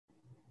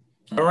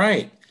All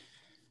right.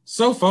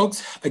 So,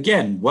 folks,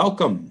 again,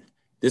 welcome.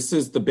 This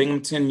is the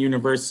Binghamton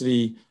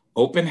University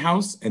Open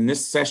House, and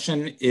this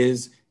session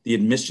is the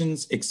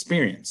admissions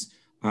experience.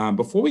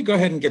 Before we go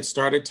ahead and get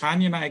started,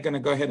 Tanya and I are going to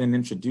go ahead and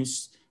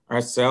introduce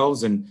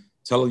ourselves and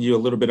tell you a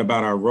little bit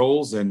about our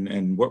roles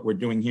and what we're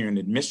doing here in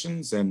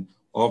admissions and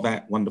all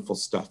that wonderful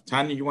stuff.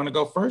 Tanya, you want to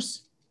go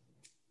first?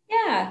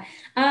 Yeah.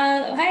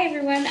 Hi,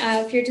 everyone.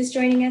 If you're just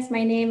joining us,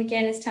 my name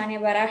again is Tanya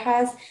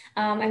Barajas.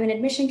 I'm an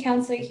admission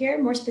counselor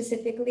here. More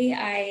specifically,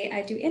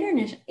 I do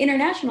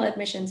international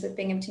admissions with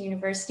Binghamton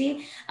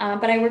University,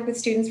 but I work with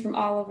students from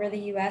all over the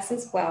U.S.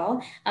 as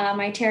well.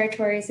 My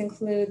territories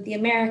include the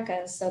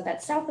Americas, so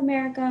that's South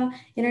America,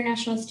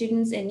 international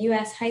students in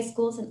U.S. high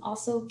schools, and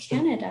also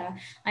Canada.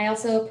 I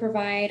also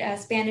provide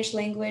Spanish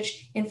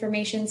language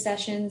information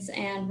sessions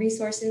and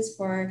resources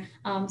for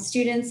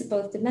students,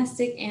 both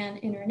domestic and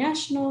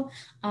international.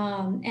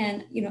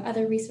 And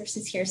other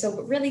resources here. So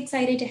we're really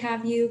excited to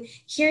have you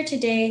here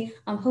today.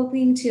 I'm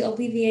hoping to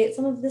alleviate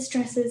some of the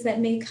stresses that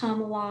may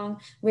come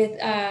along with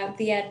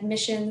the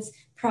admissions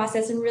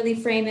process and really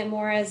frame it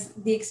more as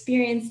the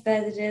experience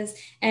that it is,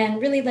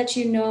 and really let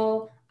you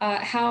know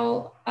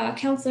how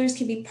counselors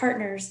can be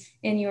partners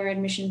in your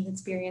admissions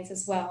experience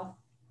as well.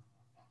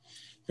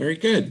 Very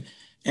good.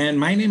 And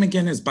my name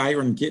again is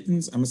Byron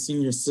Gittens. I'm a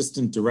senior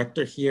assistant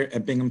director here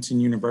at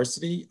Binghamton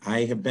University.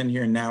 I have been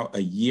here now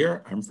a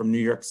year. I'm from New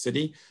York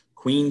City,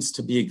 Queens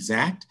to be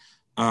exact.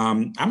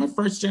 I'm a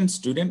first-gen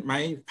student.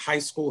 My high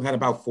school had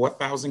about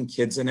 4,000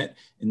 kids in it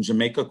in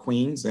Jamaica,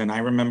 Queens. And I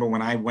remember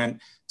when I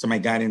went to my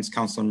guidance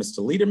counselor, Mr.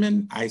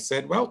 Lederman, I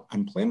said, well,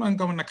 I'm planning on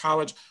going to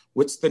college.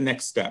 What's the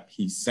next step?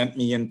 He sent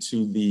me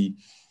into the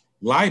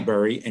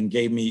library and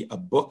gave me a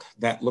book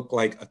that looked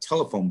like a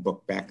telephone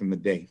book back in the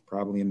day,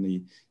 probably in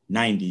the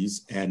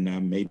 90s.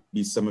 And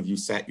maybe some of you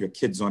sat your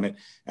kids on it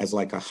as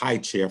like a high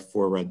chair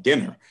for a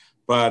dinner.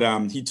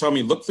 But he told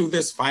me, look through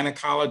this, find a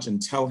college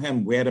and tell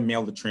him where to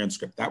mail the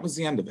transcript. That was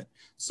the end of it.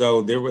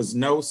 So there was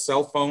no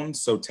cell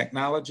phones. So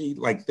technology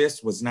like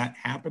this was not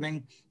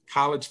happening.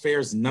 College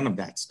fairs, none of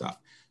that stuff.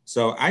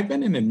 So I've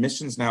been in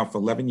admissions now for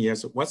 11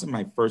 years. It wasn't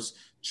my first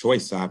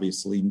choice,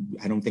 obviously.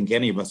 I don't think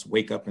any of us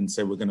wake up and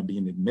say we're going to be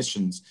an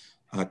admissions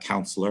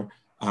counselor.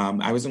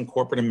 I was in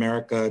corporate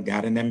America,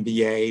 got an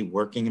MBA,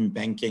 working in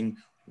banking,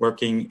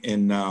 working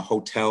in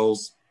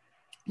hotels,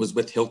 was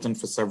with Hilton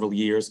for several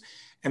years.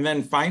 And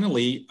then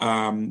finally,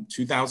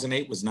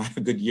 2008 was not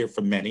a good year for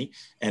many,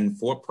 and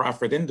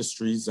for-profit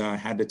industries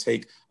had to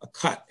take a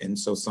cut. And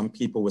so some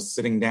people were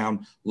sitting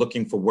down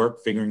looking for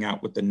work, figuring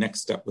out what the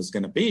next step was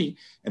going to be.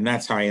 And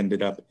that's how I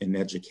ended up in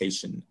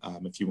education,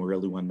 if you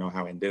really want to know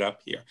how I ended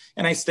up here.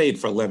 And I stayed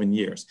for 11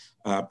 years.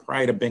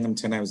 Prior to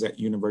Binghamton, I was at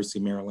University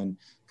of Maryland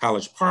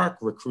College Park,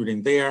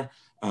 recruiting there,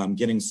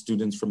 getting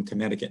students from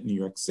Connecticut, New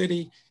York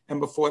City. And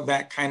before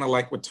that, kind of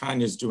like what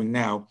Tanya's doing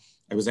now,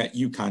 I was at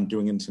UConn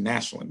doing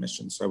international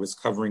admissions. So I was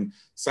covering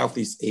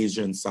Southeast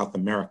Asia and South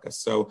America.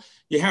 So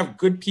you have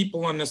good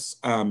people on this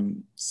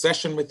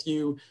session with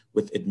you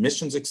with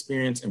admissions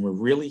experience, and we're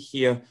really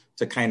here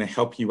to kind of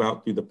help you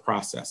out through the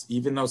process.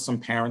 Even though some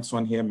parents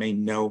on here may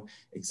know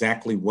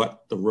exactly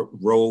what the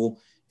role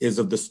is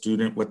of the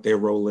student, what their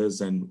role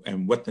is, and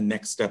what the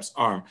next steps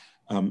are.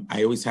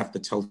 I always have to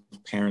tell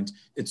parents,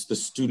 it's the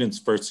student's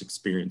first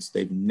experience.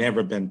 They've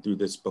never been through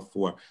this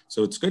before.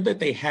 So it's good that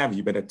they have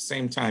you, but at the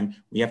same time,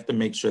 we have to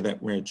make sure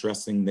that we're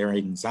addressing their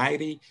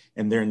anxiety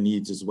and their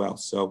needs as well.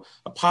 So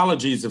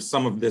apologies if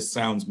some of this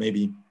sounds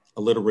maybe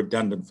a little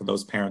redundant for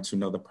those parents who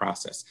know the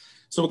process.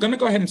 So we're going to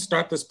go ahead and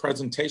start this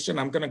presentation.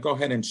 I'm going to go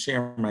ahead and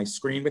share my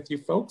screen with you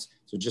folks.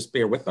 So just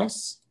bear with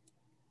us.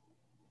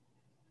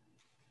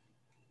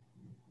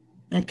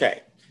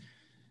 Okay.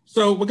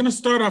 So we're going to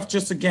start off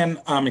just again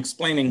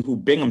explaining who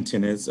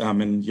Binghamton is,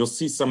 and you'll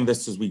see some of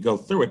this as we go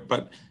through it.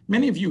 But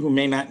many of you who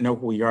may not know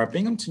who we are,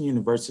 Binghamton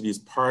University is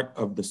part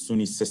of the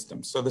SUNY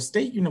system. So the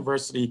state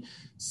university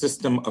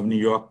system of New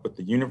York, with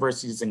the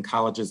universities and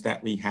colleges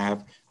that we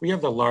have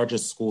the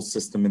largest school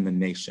system in the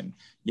nation.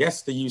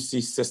 Yes, the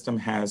UC system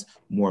has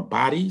more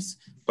bodies,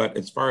 but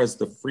as far as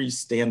the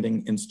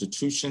freestanding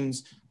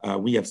institutions,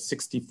 we have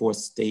 64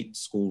 state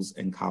schools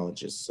and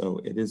colleges.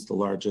 So it is the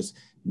largest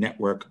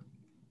network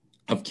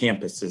of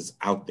campuses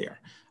out there.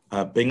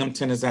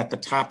 Binghamton is at the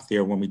top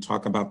there when we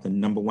talk about the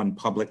 #1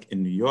 public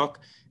in New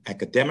York.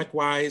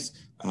 Academic-wise,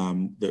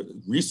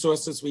 the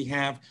resources we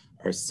have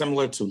are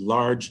similar to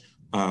large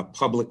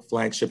public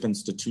flagship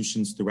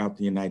institutions throughout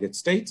the United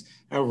States.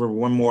 However,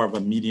 we're more of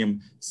a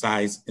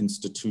medium-sized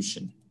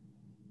institution.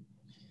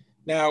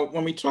 Now,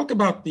 when we talk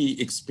about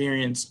the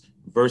experience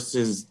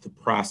versus the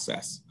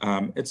process,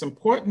 it's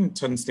important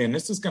to understand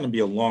this is going to be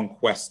a long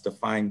quest to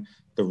find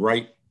the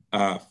right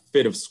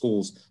fit of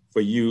schools for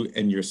you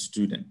and your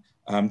student.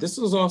 This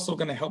is also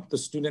going to help the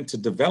student to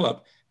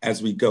develop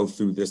as we go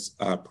through this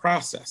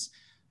process.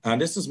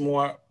 This is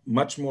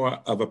much more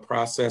of a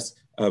process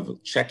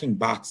of checking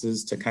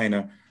boxes to kind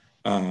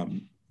of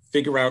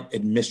figure out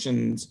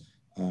admissions,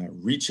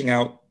 reaching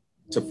out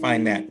to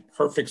find that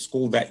perfect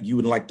school that you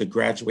would like to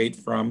graduate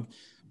from.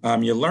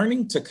 You're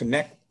learning to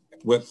connect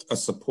with a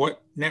support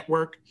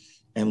network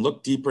and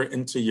look deeper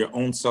into your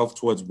own self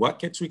towards what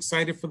gets you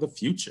excited for the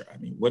future. I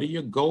mean, what are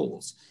your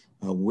goals?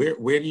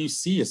 Where do you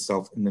see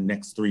yourself in the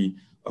next 3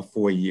 or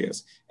 4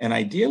 years? And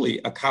ideally,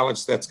 a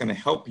college that's going to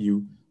help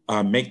you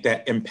make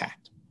that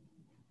impact.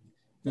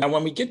 Now,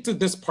 when we get to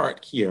this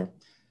part here,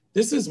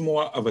 this is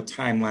more of a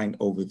timeline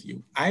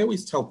overview. I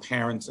always tell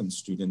parents and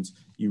students,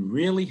 you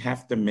really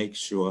have to make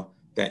sure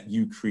that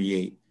you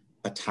create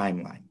a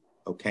timeline,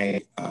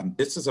 okay?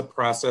 This is a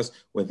process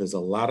where there's a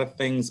lot of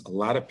things, a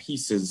lot of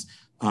pieces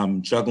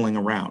juggling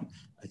around.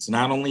 It's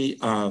not only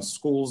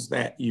schools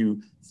that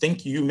you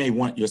think you may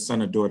want your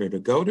son or daughter to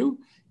go to,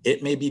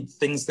 it may be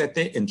things that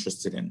they're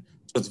interested in.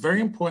 So it's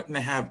very important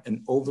to have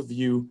an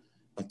overview,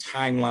 a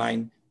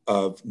timeline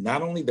of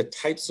not only the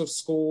types of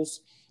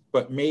schools,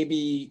 but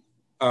maybe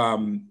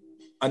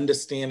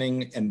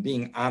understanding and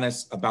being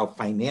honest about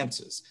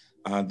finances.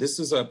 This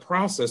is a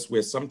process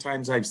where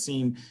sometimes I've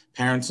seen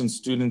parents and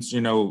students,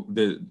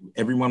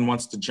 everyone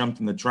wants to jump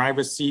in the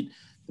driver's seat.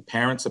 The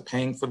parents are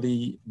paying for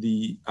the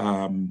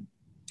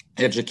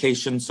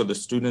education, so the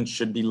students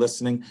should be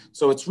listening.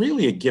 So it's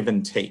really a give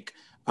and take.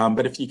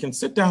 But if you can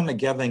sit down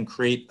together and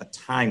create a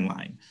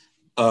timeline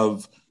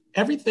of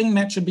everything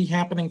that should be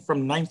happening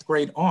from ninth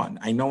grade on.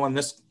 I know on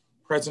this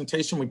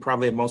presentation, we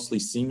probably have mostly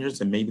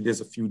seniors and maybe there's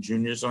a few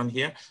juniors on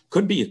here.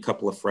 Could be a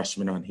couple of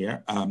freshmen on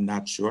here. I'm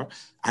not sure.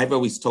 I've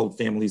always told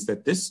families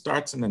that this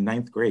starts in the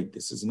ninth grade.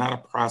 This is not a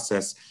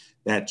process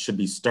that should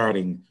be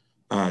starting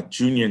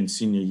junior and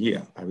senior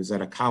year. I was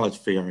at a college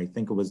fair. I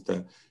think it was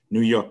the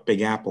New York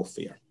Big Apple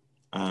Fair.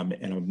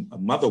 And a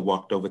mother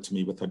walked over to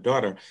me with her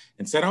daughter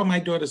and said, "Oh, my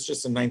daughter's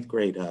just in ninth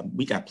grade.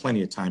 We got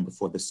plenty of time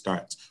before this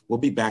starts. We'll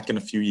be back in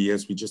a few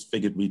years. We just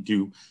figured we'd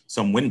do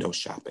some window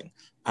shopping."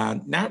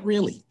 Not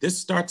really. This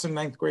starts in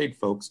ninth grade,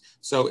 folks.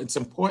 So it's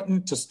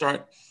important to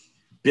start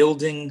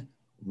building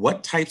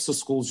what types of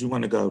schools you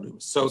want to go to.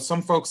 So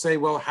some folks say,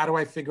 well, how do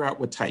I figure out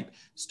what type?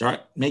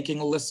 Start making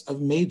a list of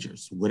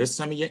majors. What are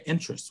some of your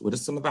interests? What are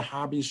some of the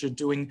hobbies you're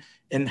doing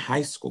in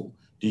high school?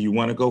 Do you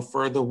want to go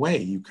further away?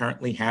 Are you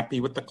currently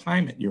happy with the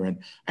climate you're in?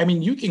 I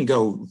mean, you can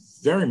go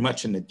very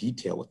much into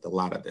detail with a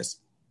lot of this.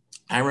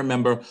 I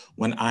remember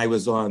when I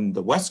was on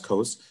the West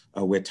Coast,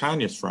 where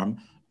Tanya's from,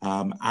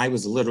 I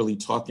was literally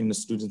talking to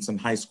students in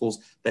high schools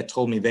that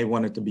told me they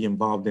wanted to be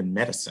involved in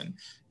medicine.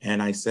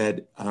 And I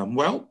said,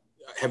 well,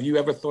 have you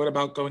ever thought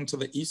about going to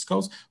the East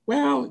Coast?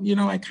 Well,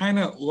 I kind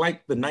of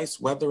like the nice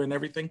weather and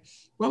everything.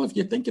 Well, if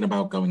you're thinking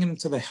about going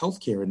into the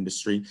healthcare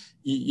industry,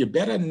 you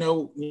better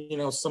know,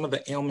 some of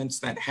the ailments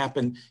that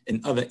happen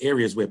in other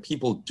areas where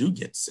people do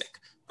get sick,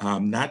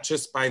 not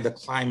just by the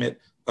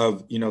climate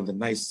of, the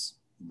nice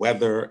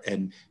weather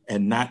and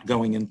not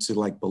going into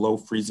like below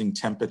freezing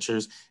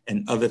temperatures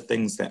and other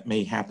things that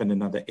may happen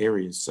in other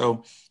areas.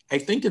 So I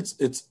think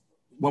it's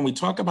when we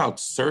talk about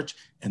search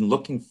and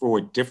looking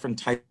for different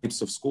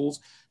types of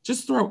schools,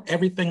 just throw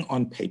everything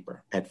on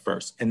paper at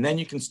first. And then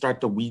you can start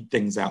to weed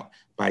things out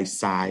by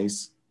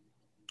size,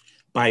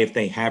 by if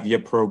they have your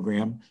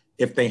program,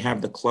 if they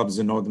have the clubs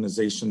and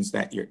organizations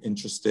that you're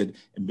interested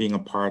in being a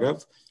part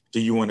of. Do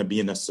you want to be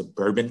in a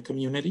suburban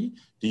community?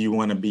 Do you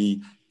want to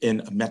be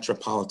in a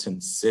metropolitan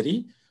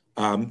city?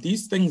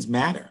 These things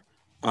matter.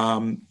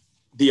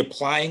 The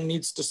applying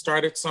needs to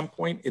start at some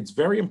point. It's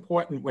very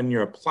important when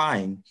you're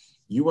applying,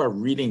 you are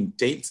reading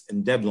dates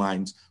and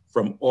deadlines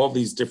from all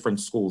these different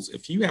schools.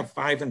 If you have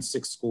 5 and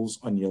 6 schools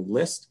on your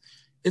list,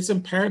 it's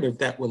imperative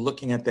that we're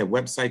looking at their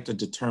website to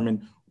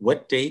determine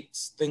what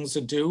dates things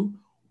are due,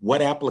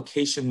 what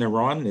application they're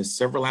on. There's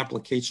several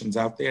applications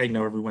out there. I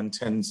know everyone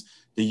tends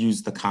to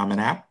use the Common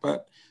App,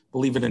 but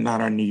believe it or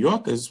not, our New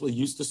Yorkers will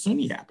use the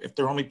SUNY app if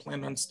they're only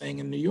planning on staying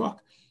in New York.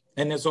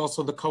 And there's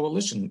also the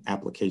Coalition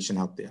application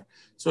out there.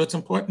 So it's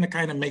important to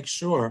kind of make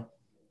sure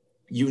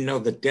you know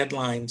the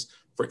deadlines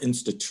for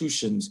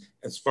institutions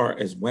as far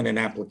as when an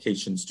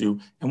application's due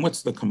and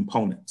what's the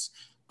components.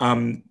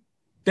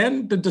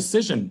 Then the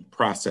decision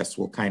process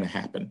will kind of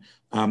happen.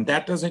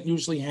 That doesn't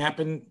usually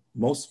happen.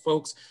 Most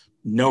folks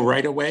know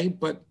right away,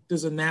 but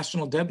there's a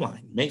national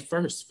deadline, May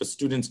 1st, for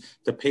students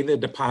to pay their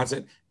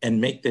deposit and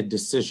make their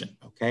decision,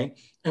 okay?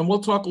 And we'll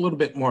talk a little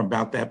bit more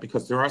about that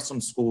because there are some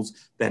schools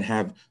that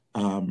have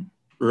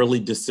early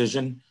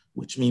decision,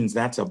 which means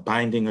that's a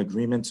binding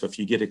agreement. So if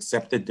you get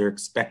accepted, they're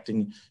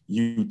expecting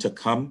you to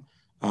come.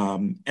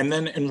 And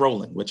then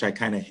enrolling, which I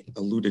kind of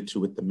alluded to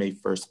with the May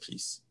 1st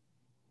piece.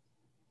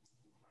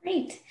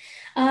 Great.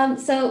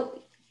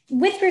 So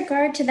with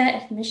regard to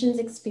that admissions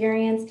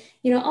experience,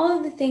 all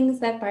of the things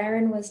that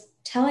Byron was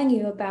telling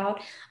you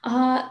about,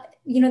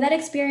 that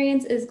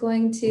experience is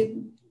going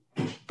to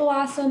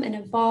blossom and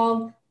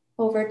evolve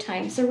over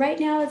time. So right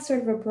now it's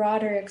sort of a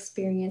broader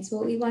experience.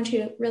 What we want you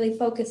to really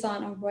focus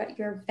on are what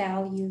your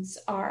values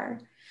are.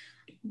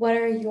 What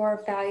are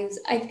your values?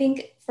 I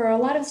think for a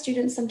lot of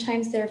students,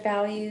 sometimes their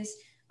values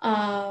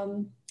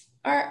can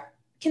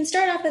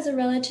start off as a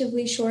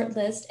relatively short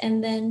list,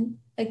 and then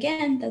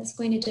again, that's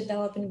going to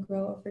develop and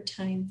grow over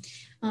time.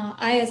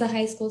 I, as a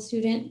high school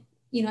student,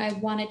 I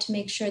wanted to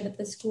make sure that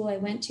the school I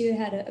went to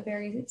had a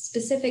very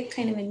specific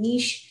kind of a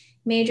niche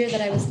major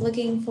that I was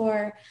looking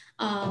for.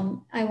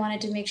 I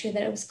wanted to make sure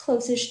that it was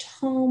closest to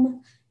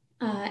home.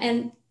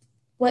 And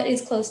what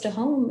is close to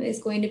home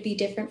is going to be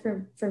different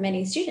for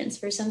many students.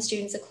 For some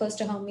students, close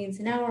to home means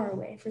an hour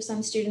away. For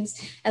some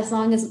students, as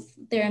long as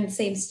they're in the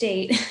same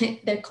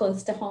state, they're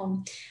close to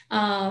home.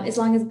 As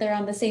long as they're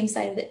on the same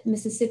side of the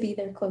Mississippi,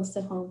 they're close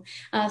to home.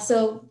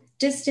 So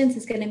distance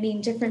is going to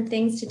mean different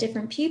things to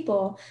different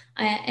people.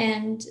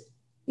 And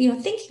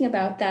thinking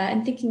about that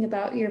and thinking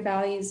about your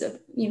values of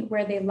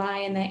where they lie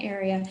in that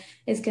area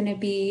is going to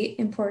be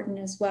important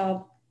as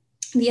well.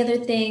 The other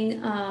thing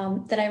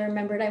that I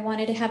remembered, I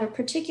wanted to have a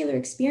particular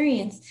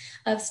experience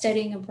of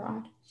studying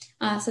abroad.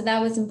 So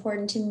that was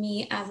important to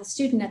me as a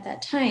student at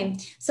that time.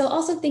 So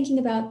also thinking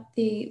about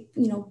the,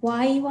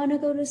 why you want to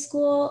go to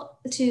school,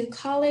 to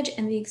college,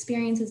 and the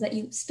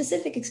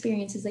specific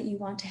experiences that you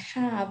want to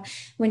have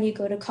when you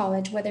go to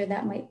college, whether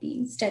that might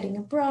be studying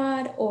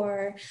abroad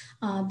or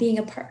being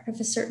a part of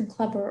a certain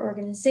club or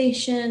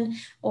organization,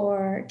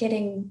 or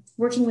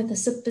working with a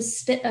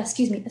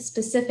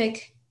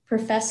specific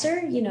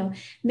professor.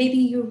 Maybe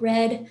you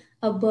read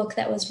a book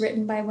that was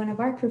written by one of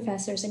our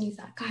professors and you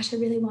thought, gosh,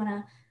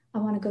 I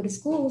want to go to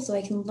school so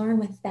I can learn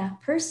with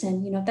that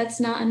person. That's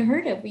not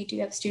unheard of. We do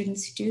have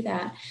students who do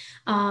that.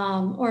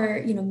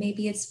 Or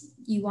maybe it's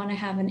you want to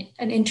have an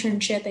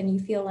internship and you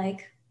feel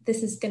like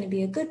this is going to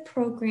be a good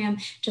program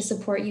to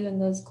support you in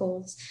those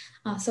goals.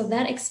 So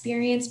that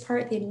experience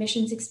part, the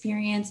admissions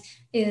experience,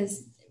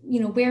 is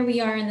where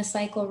we are in the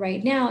cycle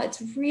right now. It's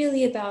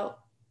really about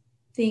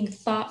being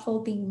thoughtful,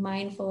 being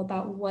mindful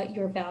about what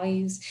your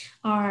values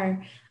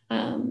are.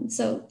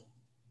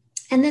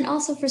 And then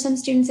also for some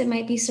students, it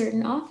might be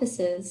certain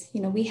offices.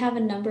 We have a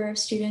number of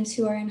students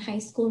who are in high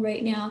school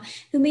right now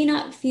who may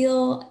not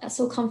feel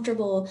so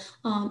comfortable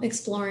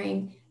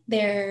exploring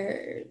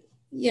their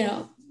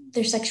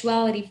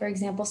sexuality, for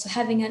example. So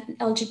having an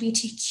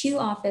LGBTQ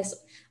office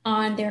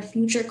on their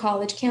future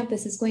college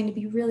campus is going to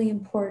be really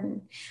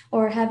important.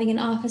 Or having an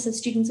office of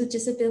students with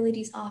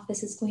disabilities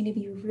office is going to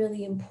be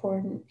really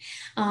important.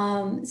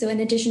 So in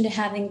addition to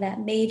having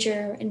that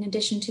major, in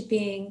addition to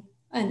being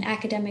an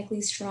academically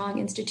strong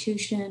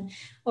institution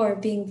or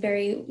being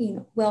very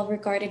well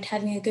regarded,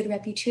 having a good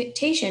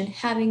reputation,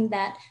 having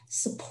that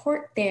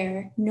support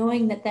there,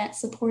 knowing that that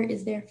support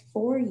is there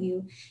for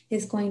you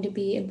is going to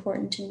be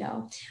important to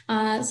know.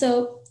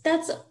 So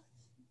that's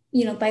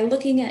by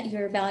looking at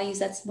your values,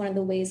 that's one of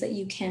the ways that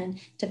you can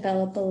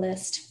develop a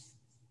list.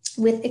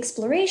 With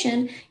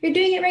exploration, you're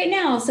doing it right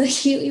now. So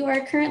you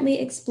are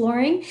currently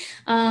exploring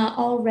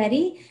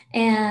already,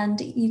 and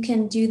you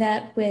can do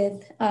that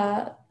with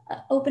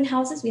open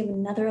houses. We have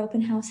another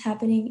open house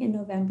happening in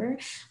November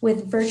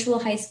with virtual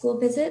high school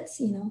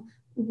visits.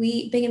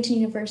 Binghamton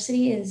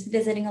University is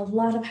visiting a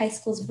lot of high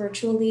schools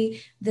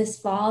virtually this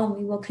fall, and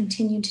we will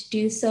continue to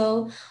do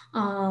so.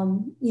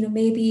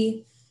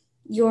 Maybe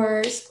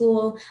your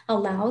school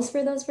allows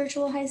for those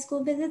virtual high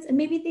school visits, and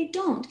maybe they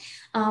don't.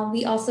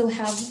 We also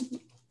have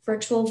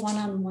virtual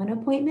one-on-one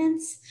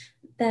appointments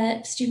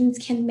that students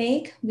can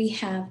make. We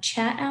have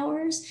chat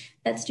hours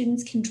that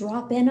students can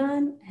drop in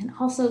on, and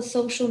also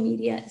social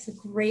media is a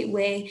great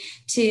way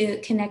to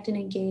connect and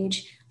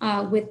engage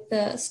with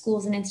the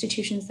schools and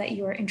institutions that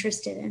you are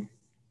interested in.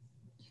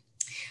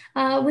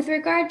 With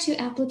regard to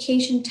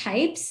application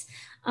types,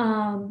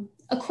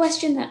 a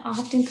question that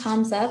often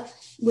comes up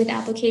with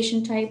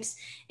application types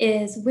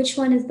is which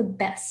one is the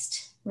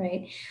best,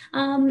 right?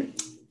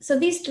 So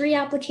these three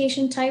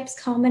application types,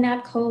 Common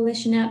App,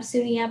 Coalition App,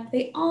 SUNY App,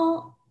 they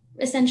all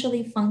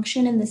essentially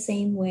function in the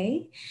same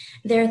way.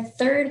 They're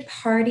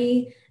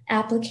third-party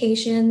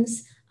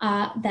applications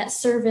that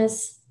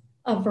service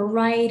a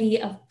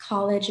variety of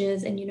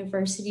colleges and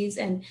universities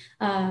and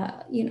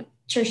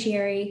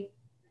tertiary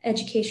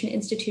education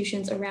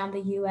institutions around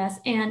the US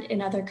and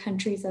in other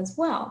countries as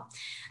well.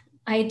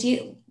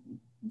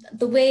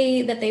 The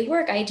way that they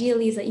work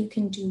ideally is that you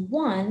can do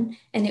one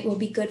and it will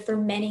be good for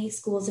many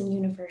schools and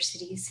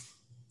universities,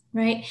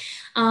 right?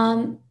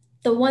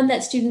 The one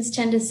that students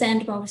tend to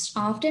send most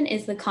often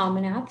is the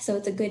Common App. So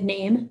it's a good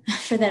name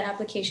for that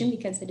application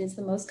because it is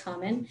the most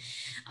common.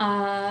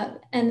 And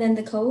then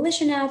the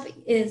Coalition App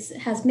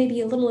has maybe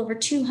a little over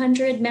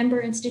 200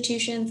 member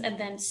institutions, and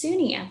then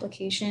SUNY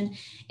application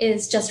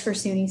is just for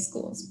SUNY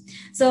schools.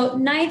 So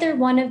neither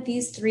one of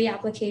these three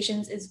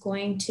applications is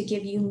going to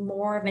give you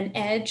more of an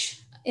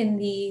edge in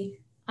the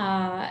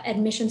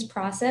admissions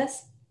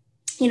process.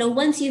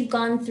 Once you've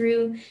gone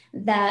through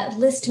that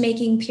list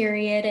making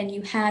period and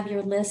you have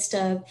your list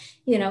of,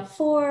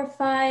 4,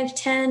 5,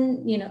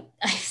 10,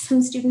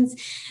 some students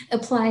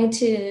apply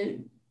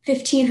to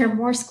 15 or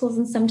more schools,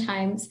 and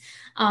sometimes,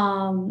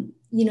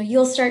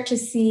 you'll start to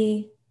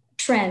see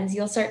trends.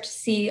 You'll start to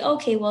see,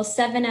 okay, well,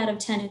 7 out of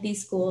 10 of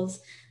these schools,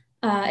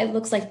 it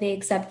looks like they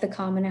accept the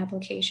Common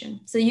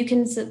application. So you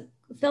can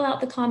fill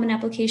out the Common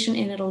application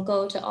and it'll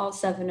go to all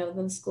 7 of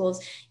those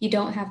schools. You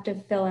don't have to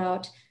fill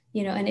out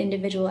an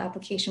individual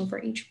application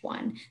for each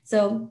one.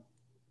 So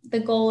the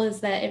goal is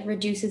that it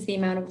reduces the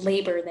amount of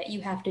labor that you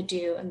have to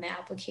do on the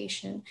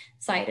application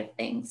side of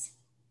things.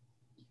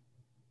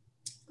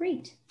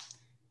 Great.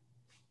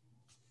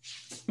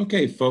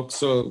 Okay, folks,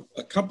 so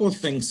a couple of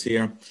things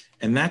here,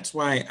 and that's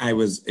why I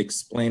was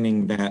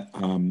explaining that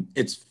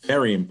it's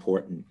very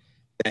important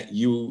that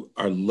you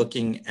are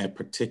looking at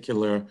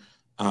particular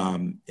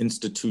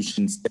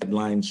institutions'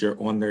 deadlines.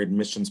 You're on their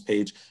admissions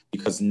page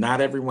because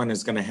not everyone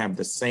is going to have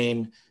the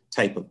same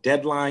type of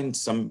deadline.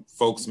 Some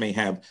folks may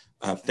have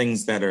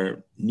things that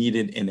are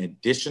needed in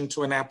addition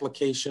to an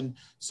application.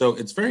 So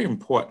it's very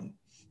important.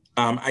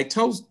 I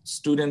tell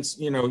students,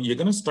 you're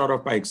going to start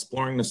off by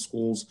exploring the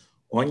schools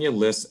on your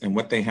list and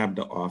what they have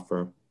to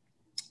offer.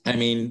 I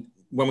mean,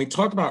 when we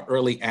talk about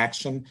early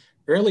action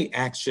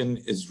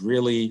is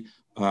really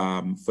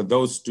for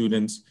those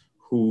students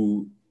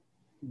who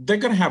they're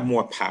going to have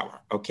more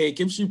power. Okay, it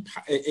gives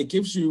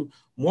you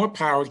more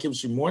power, it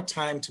gives you more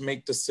time to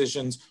make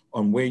decisions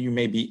on where you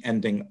may be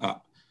ending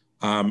up.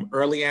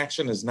 Early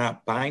action is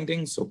not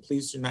binding, so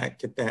please do not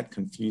get that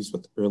confused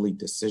with early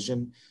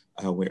decision.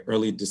 Where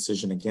early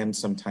decision again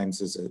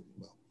sometimes is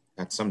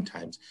not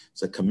sometimes,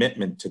 it's a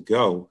commitment to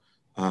go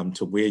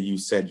to where you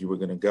said you were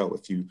going to go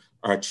if you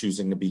are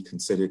choosing to be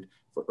considered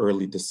for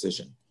early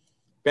decision.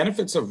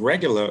 Benefits of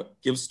regular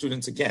give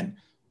students, again,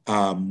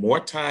 more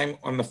time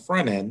on the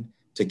front end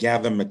to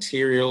gather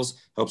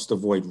materials, helps to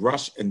avoid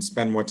rush and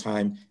spend more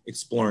time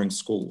exploring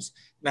schools.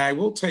 Now, I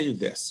will tell you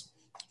this.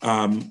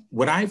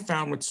 What I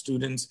found with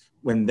students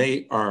when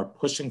they are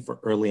pushing for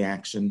early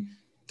action,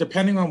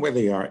 depending on where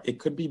they are, it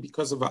could be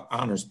because of an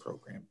honors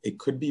program. It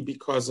could be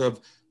because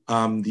of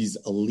these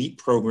elite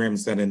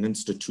programs that an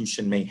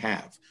institution may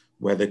have,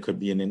 whether it could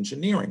be an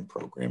engineering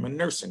program, a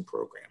nursing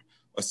program,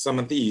 or some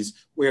of these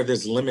where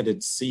there's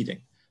limited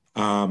seating.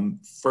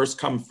 First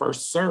come,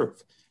 first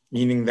serve,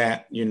 meaning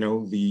that,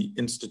 the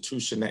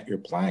institution that you're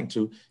applying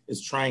to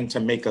is trying to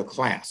make a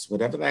class,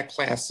 whatever that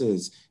class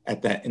is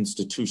at that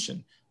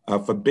institution.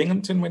 For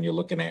Binghamton, when you're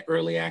looking at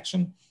early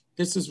action,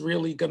 this is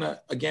really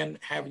gonna, again,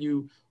 have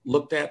you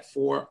looked at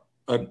for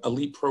an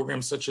elite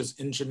program such as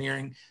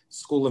engineering,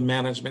 school of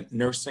management,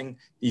 nursing,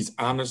 these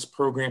honors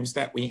programs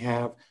that we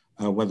have,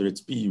 whether it's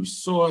BU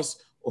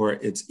Source or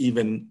it's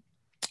even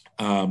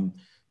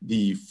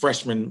the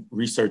freshman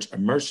research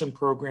immersion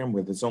program,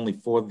 where there's only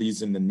 4 of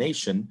these in the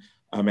nation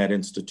at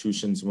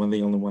institutions, and we're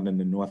the only one in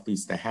the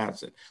Northeast that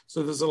has it.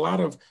 So there's a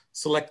lot of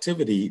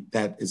selectivity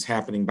that is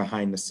happening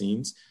behind the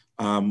scenes.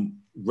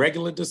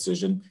 Regular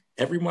decision,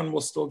 everyone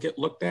will still get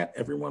looked at,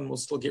 everyone will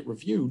still get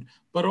reviewed,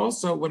 but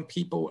also when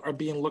people are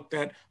being looked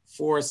at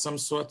for some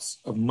sorts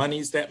of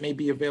monies that may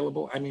be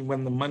available, I mean,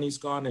 when the money's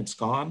gone, it's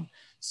gone.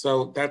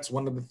 So that's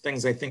one of the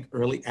things I think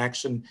early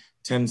action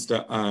tends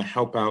to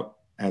help out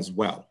as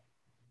well.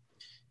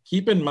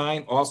 Keep in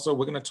mind also,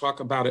 we're going to talk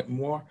about it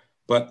more,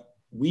 but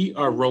we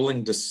are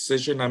rolling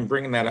decision. I'm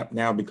bringing that up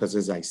now because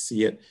as I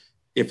see it,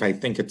 if I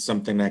think it's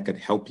something that could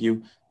help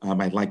you,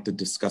 I'd like to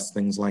discuss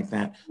things like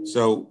that.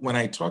 So when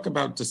I talk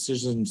about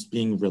decisions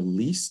being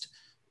released,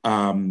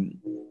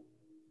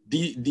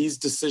 these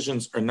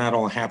decisions are not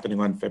all happening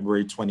on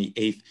February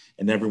 28th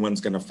and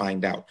everyone's going to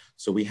find out.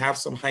 So we have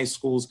some high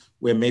schools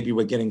where maybe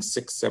we're getting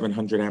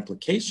 600-700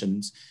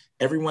 applications.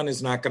 Everyone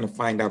is not going to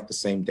find out the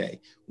same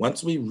day.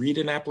 Once we read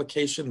an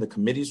application, the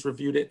committee's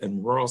reviewed it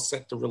and we're all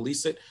set to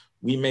release it,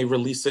 we may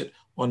release it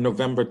on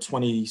November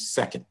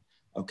 22nd.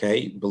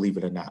 Okay, believe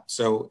it or not.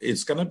 So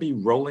it's going to be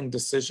rolling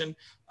decision.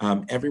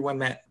 Everyone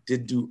that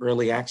did do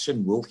early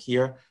action will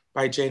hear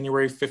by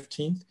January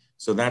 15th.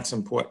 So that's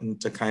important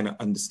to kind of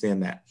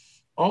understand that.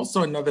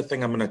 Also, another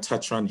thing I'm going to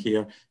touch on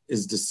here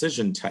is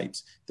decision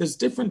types. There's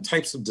different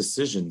types of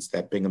decisions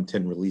that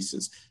Binghamton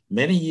releases.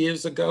 Many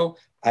years ago,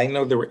 I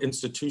know there were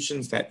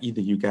institutions that either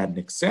you got an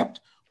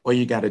accept or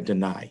you got to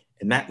deny.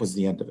 And that was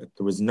the end of it.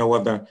 There was no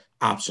other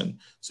option.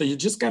 So you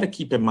just got to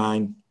keep in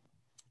mind,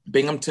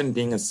 Binghamton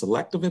being as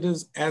selective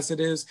as it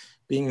is,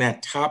 being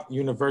that top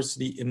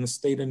university in the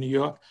state of New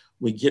York,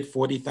 we get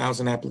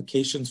 40,000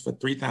 applications for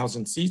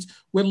 3,000 seats.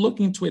 We're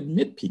looking to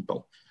admit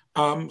people.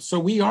 So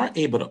we are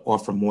able to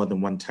offer more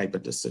than one type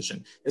of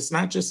decision. It's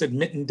not just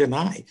admit and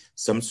deny.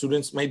 Some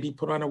students may be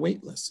put on a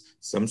wait list.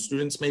 Some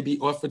students may be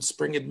offered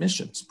spring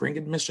admission. Spring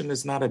admission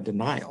is not a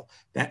denial.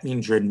 That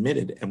means you're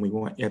admitted and we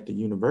want you at the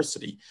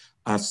university.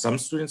 Some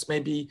students may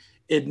be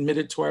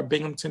admitted to our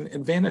Binghamton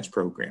Advantage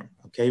program,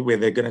 okay, where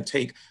they're going to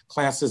take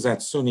classes at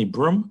SUNY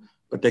Broome,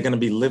 but they're going to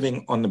be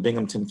living on the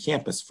Binghamton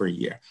campus for a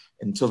year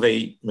until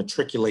they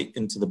matriculate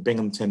into the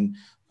Binghamton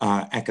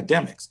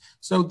academics.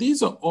 So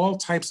these are all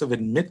types of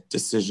admit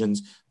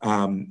decisions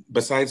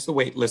besides the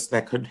wait list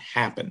that could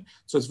happen.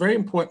 So it's very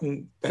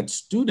important that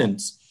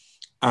students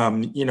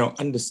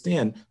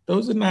understand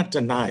those are not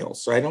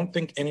denials. So I don't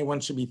think anyone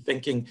should be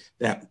thinking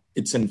that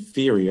it's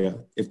inferior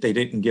if they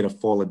didn't get a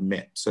full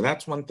admit. So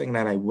that's one thing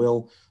that I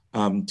will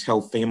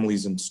tell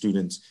families and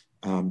students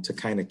to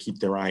kind of keep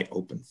their eye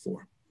open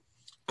for.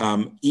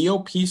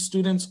 EOP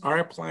students are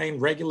applying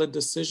regular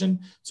decision.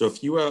 So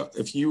if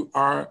you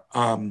are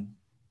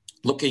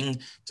looking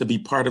to be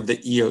part of the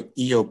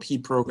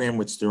EOP program,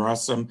 which there are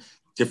some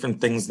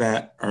different things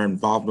that are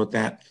involved with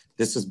that.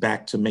 This is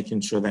back to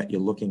making sure that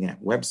you're looking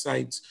at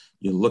websites,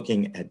 you're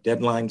looking at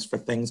deadlines for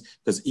things,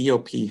 because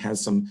EOP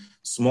has some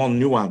small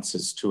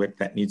nuances to it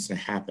that needs to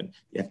happen.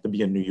 You have to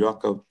be a New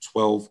Yorker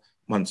 12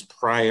 months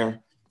prior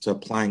to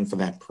applying for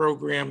that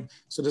program.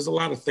 So there's a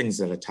lot of things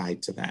that are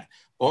tied to that.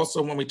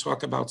 Also, when we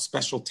talk about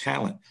special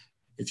talent,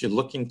 if you're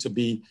looking to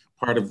be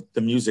part of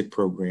the music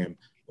program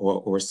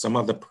or some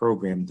other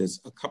program, there's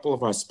a couple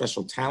of our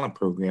special talent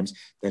programs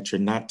that you're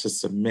not to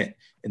submit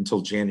until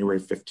January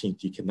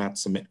 15th. You cannot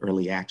submit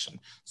early action.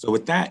 So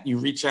with that, you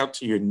reach out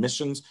to your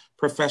admissions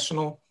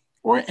professional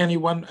or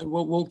anyone.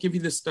 We'll give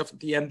you this stuff at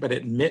the end, but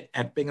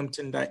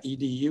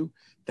admit@binghamton.edu.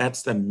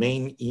 That's the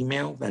main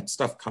email. That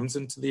stuff comes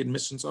into the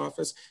admissions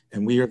office,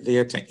 and we are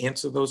there to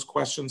answer those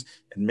questions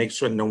and make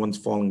sure no one's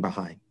falling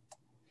behind.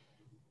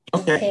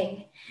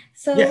 Okay,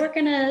 so we're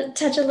going to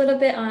touch a little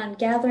bit on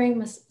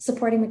gathering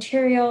supporting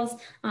materials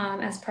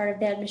as part of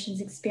the admissions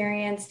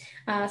experience.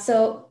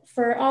 So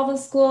for all the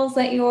schools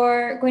that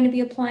you're going to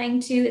be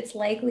applying to, it's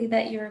likely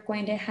that you're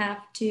going to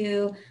have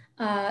to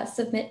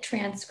submit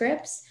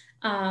transcripts.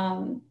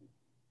 So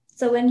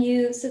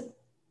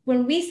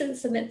when big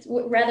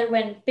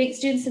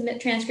students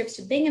submit transcripts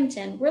to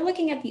Binghamton, we're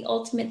looking at the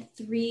ultimate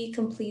 3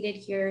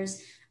 completed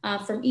years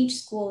from each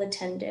school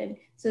attended.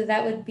 So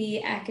that would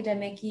be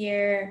academic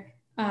year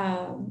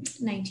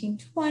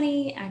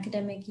 1920,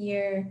 academic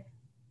year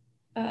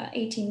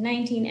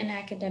 1819, and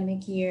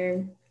academic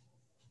year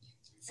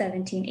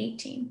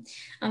 1718.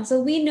 So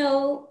we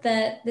know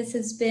that this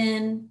has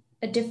been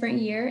a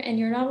different year, and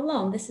you're not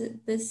alone.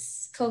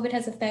 This COVID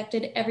has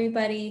affected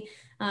everybody.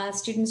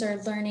 Students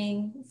are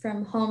learning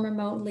from home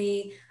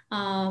remotely.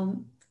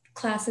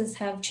 Classes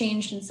have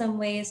changed in some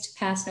ways to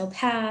pass no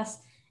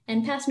pass.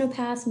 And pass no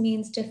pass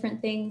means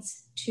different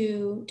things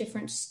to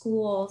different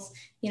schools.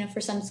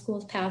 For some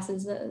schools, pass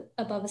is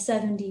above a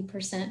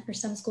 70%. For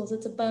some schools,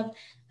 it's above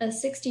a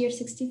 60 or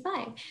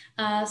 65.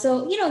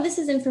 So this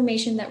is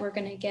information that we're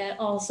going to get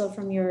also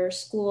from your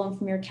school and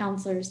from your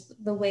counselors,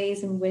 the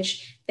ways in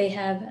which they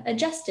have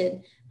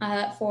adjusted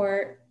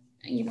for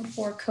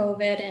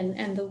COVID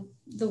and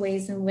the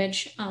ways in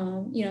which,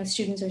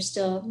 students are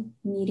still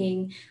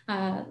meeting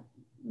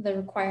the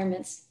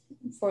requirements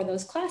for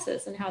those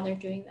classes and how they're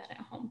doing that at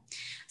home.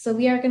 So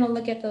we are going to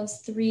look at those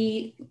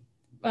 3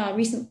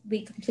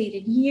 recently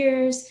completed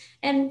years,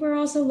 and we're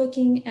also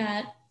looking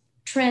at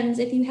trends.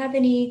 If you have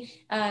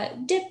any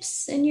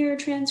dips in your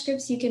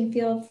transcripts, you can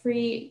feel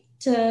free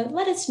to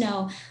let us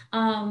know.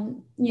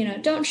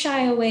 Don't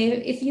shy away.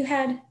 If you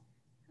had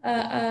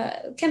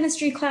a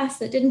chemistry class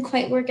that didn't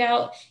quite work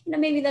out,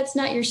 maybe that's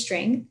not your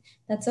strength.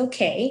 That's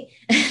okay.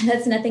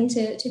 That's nothing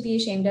to be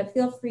ashamed of.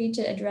 Feel free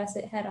to address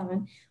it head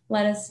on.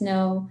 Let us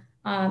know,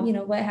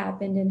 what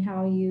happened and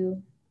how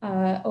you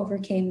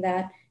overcame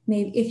that.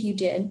 Maybe if you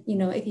did,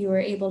 if you were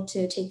able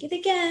to take it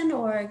again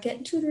or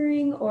get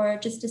tutoring, or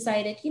just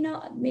decided,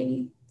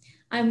 maybe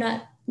I'm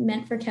not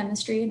meant for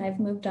chemistry and I've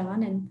moved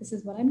on and this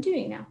is what I'm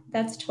doing now.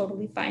 That's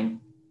totally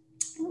fine.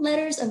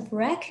 Letters of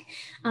rec.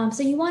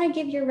 So you want to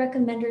give your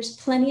recommenders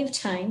plenty of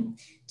time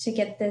to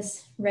get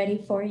this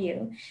ready for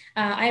you.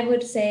 I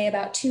would say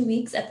about 2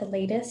 weeks at the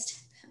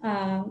latest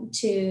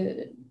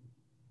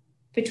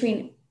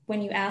between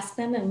when you ask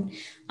them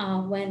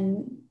and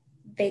when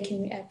they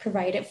can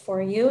provide it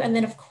for you. And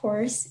then of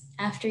course,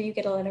 after you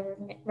get a letter of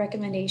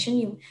recommendation,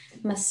 you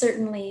must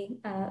certainly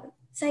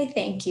say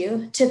thank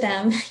you to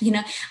them.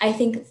 I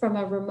think from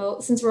a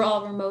remote, since we're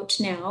all remote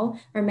now,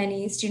 or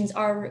many students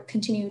are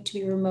continuing to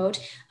be remote,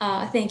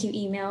 a thank you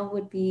email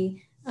would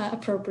be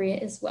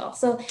appropriate as well.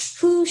 So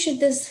who should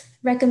this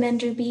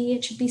recommender be?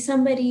 It should be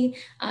somebody,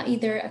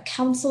 either a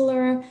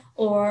counselor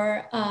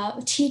or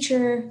a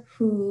teacher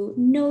who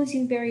knows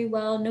you very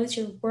well, knows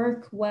your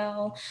work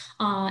well,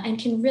 and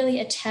can really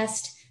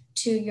attest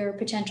to your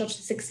potential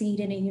to succeed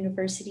in a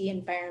university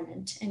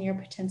environment and your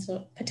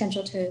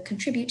potential to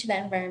contribute to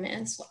that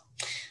environment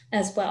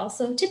as well.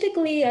 So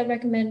typically a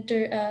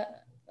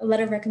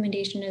letter of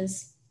recommendation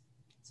is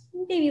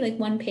maybe like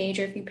 1 page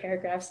or a few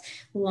paragraphs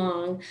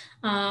long.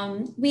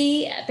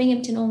 We at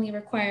Binghamton only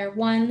require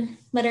 1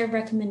 letter of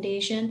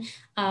recommendation.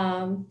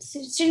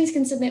 Students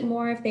can submit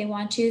more if they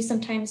want to.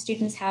 Sometimes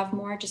students have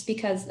more just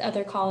because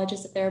other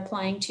colleges that they're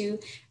applying to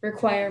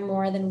require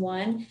more than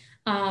 1.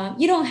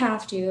 You don't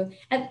have to.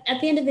 At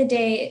the end of the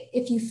day,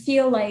 if you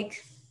feel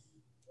like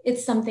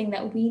it's something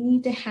that we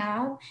need to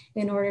have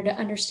in order to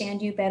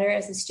understand you better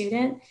as a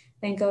student,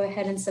 then go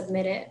ahead and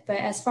submit it. But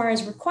as far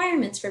as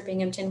requirements for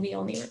Binghamton, we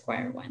only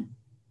require 1.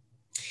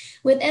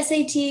 With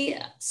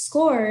SAT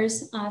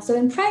scores, so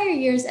in prior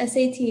years,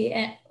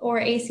 SAT or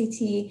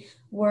ACT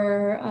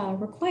were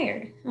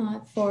required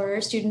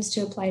for students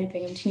to apply to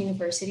Binghamton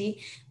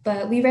University.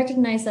 But we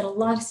recognize that a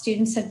lot of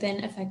students have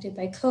been affected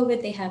by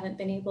COVID. They haven't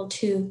been able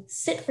to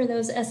sit for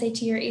those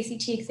SAT or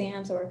ACT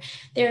exams, or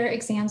their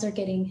exams are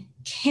getting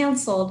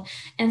canceled.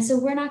 And so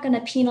we're not going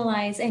to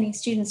penalize any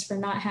students for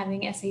not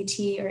having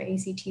SAT or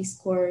ACT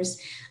scores.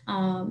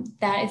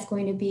 That is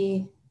going to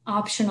be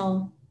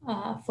optional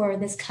for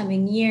this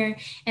coming year.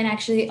 And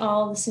actually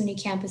all the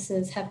SUNY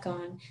campuses have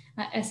gone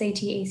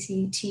SAT,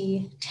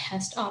 ACT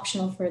test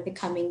optional for the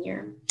coming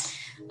year.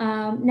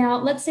 Now,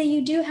 let's say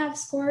you do have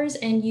scores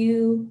and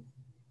you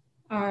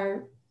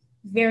are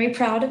very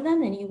proud of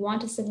them and you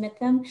want to submit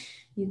them,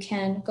 you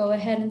can go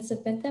ahead and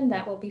submit them.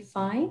 That will be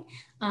fine.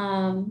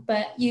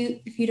 But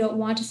if you don't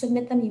want to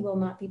submit them, you will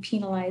not be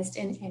penalized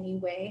in any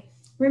way.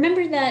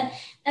 Remember that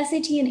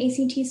SAT and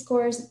ACT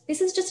scores,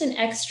 this is just an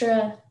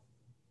extra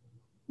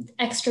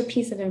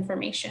piece of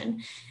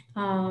information.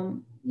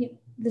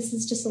 This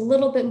is just a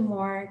little bit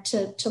more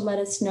to let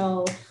us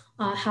know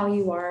how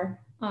you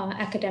are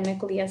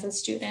academically as a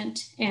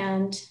student.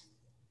 And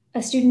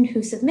a student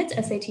who submits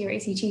SAT or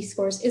ACT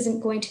scores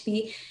isn't going to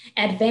be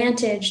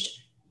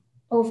advantaged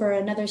over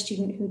another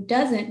student who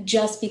doesn't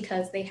just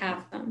because they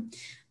have them.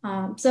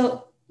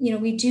 So,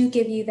 we do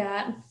give you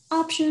that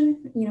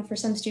option. For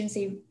some students,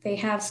 they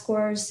have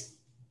scores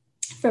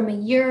from a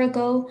year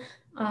ago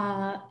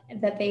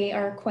that they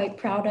are quite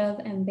proud of,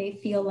 and they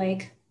feel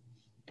like,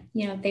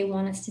 they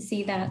want us to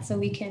see that so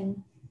we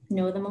can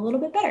know them a little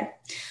bit better.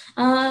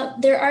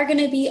 There are going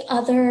to be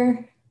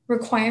other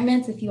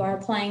requirements if you are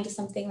applying to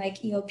something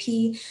like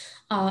EOP.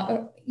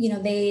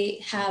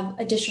 They have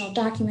additional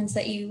documents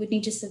that you would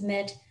need to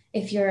submit.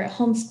 If you're a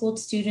homeschooled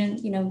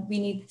student, we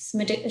need some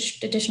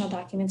additional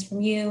documents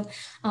from you.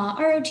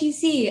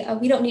 ROTC,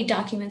 we don't need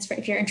documents for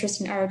if you're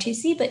interested in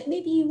ROTC, but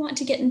maybe you want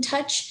to get in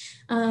touch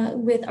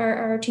with our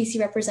ROTC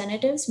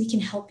representatives. We can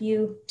help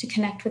you to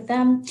connect with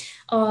them.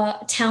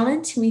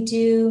 Talent, we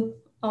do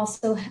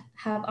also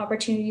have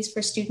opportunities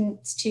for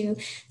students to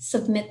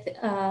submit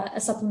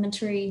a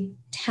supplementary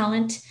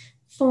talent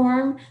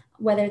form,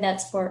 whether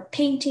that's for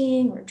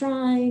painting or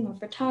drawing or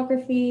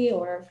photography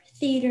or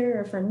theater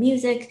or for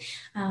music.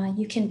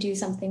 You can do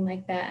something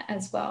like that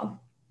as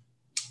well.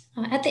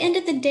 At the end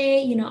of the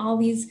day, all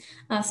these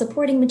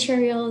supporting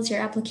materials,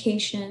 your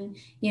application,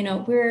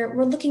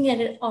 we're looking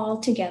at it all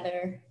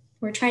together.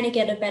 We're trying to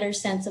get a better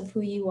sense of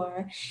who you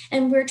are.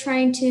 And we're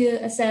trying to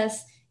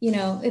assess,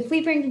 if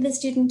we bring the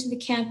student to the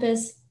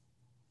campus,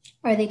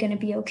 are they going to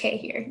be okay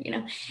here?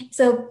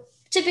 So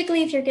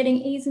typically, if you're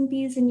getting A's and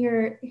B's in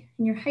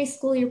your high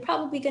school, you're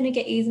probably going to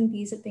get A's and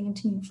B's at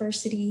Binghamton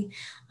University.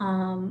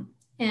 And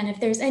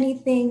if there's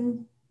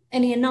any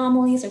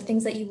anomalies or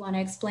things that you want to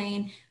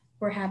explain,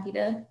 we're happy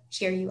to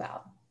hear you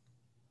out.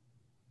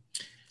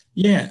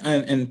 Yeah,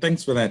 and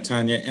thanks for that,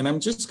 Tanya. And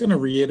I'm just going to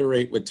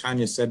reiterate what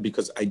Tanya said,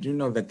 because I do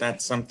know that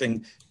that's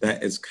something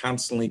that is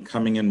constantly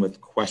coming in with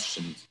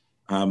questions.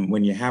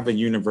 When you have a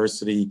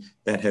university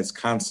that has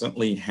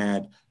constantly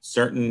had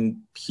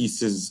certain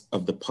pieces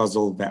of the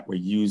puzzle that were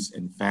used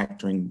in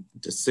factoring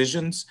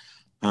decisions,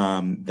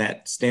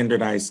 that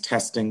standardized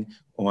testing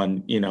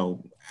on,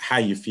 how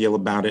you feel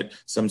about it.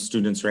 Some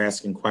students are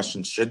asking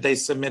questions, should they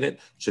submit it?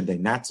 Should they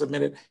not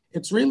submit it?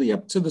 It's really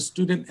up to the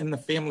student and the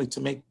family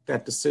to make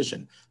that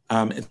decision.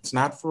 It's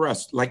not for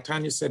us. Like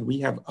Tanya said, we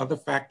have other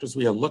factors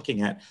we are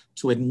looking at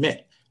to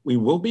admit. We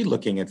will be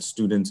looking at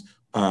students'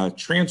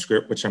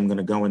 transcript, which I'm going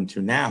to go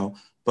into now.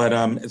 But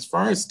as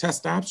far as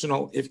test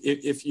optional,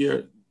 if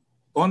you're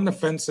on the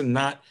fence and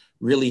not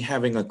really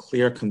having a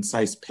clear,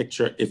 concise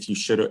picture if you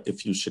should or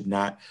if you should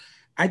not,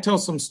 I tell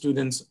some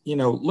students,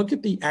 look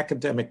at the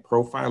academic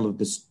profile of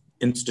this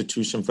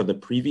institution for the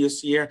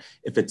previous year,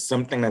 if it's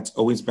something that's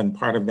always been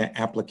part of that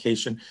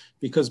application,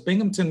 because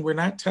Binghamton, we're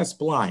not test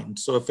blind.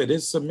 So if it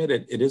is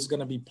submitted, it is going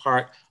to be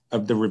part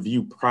of the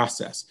review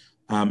process.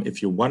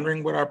 If you're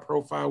wondering what our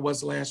profile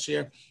was last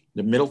year,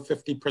 the middle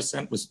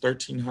 50% was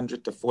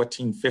 1,300 to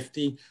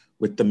 1,450,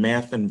 with the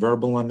math and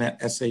verbal on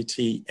that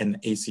SAT, and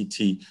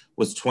ACT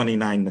was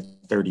 29 to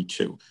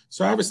 32.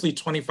 So obviously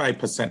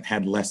 25%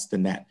 had less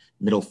than that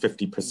middle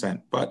 50%,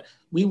 but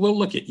we will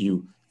look at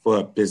you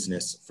for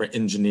business, for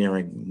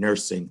engineering,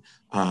 nursing,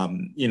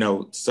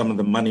 some of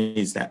the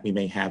monies that we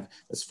may have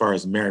as far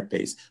as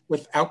merit-based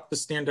without the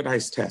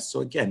standardized test.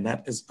 So again,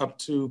 that is up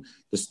to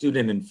the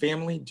student and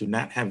family. Do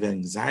not have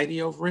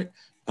anxiety over it.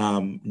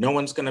 No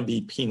one's going to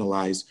be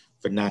penalized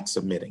for not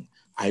submitting.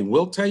 I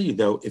will tell you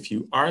though, if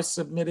you are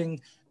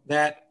submitting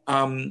that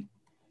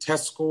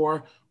test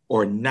score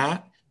or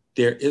not,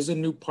 there is a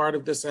new part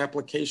of this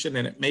application,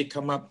 and it may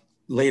come up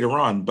later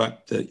on,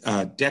 but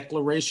the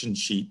declaration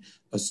sheet,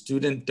 a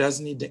student does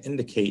need to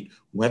indicate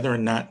whether or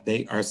not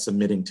they are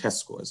submitting test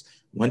scores.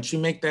 Once you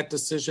make that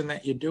decision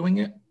that you're doing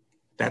it,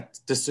 that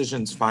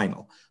decision's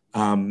final.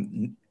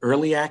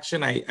 Early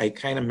action, I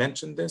kind of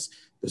mentioned this.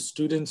 The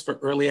students for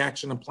early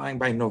action applying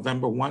by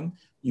November 1,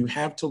 you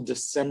have till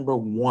December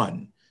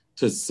 1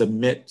 to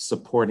submit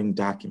supporting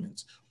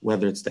documents,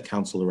 whether it's the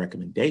counselor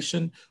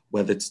recommendation,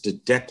 whether it's the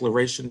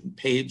declaration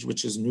page,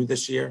 which is new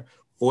this year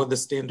for the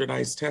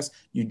standardized test.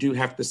 You do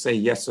have to say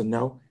yes or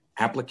no.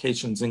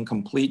 Application's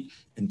incomplete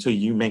until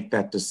you make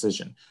that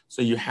decision.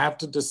 So you have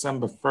to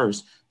December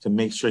 1st to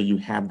make sure you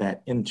have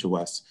that into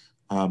us,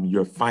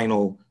 your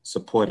final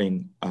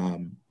supporting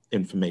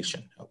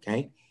information,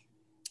 okay?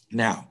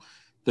 Now,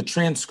 the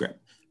transcript.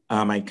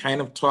 I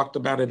kind of talked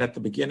about it at the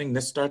beginning.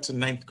 This starts in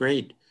 9th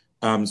grade.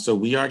 So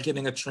we are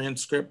getting a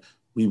transcript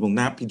We will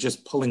not be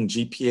just pulling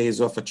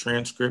GPAs off a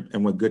transcript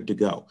and we're good to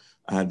go.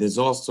 There's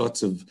all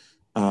sorts of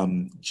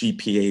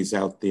GPAs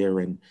out there,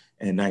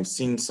 and I've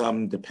seen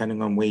some,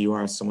 depending on where you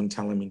are, someone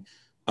telling me,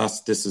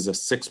 this is a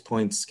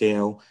 6-point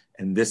scale,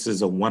 and this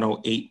is a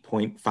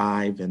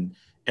 108.5 and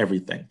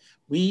everything.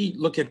 We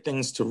look at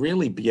things to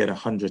really be at a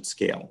 100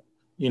 scale.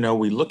 You know,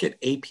 we look at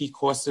AP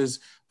courses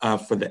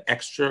for the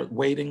extra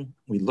weighting.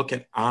 We look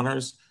at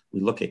honors.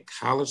 We look at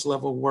college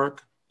level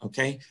work.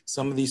 Okay,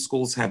 some of these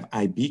schools have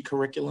IB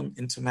curriculum,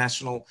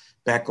 International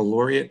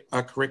Baccalaureate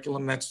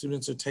curriculum that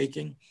students are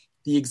taking.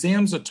 The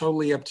exams are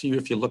totally up to you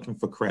if you're looking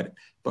for credit,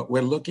 but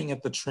we're looking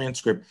at the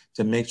transcript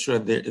to make sure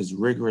there is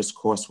rigorous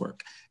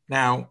coursework.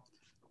 Now,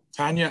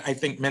 Tanya, I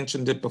think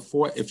mentioned it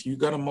before, if you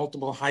go to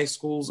multiple high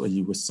schools or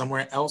you were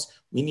somewhere else,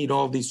 we need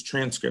all these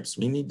transcripts.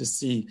 We need to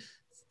see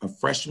a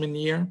freshman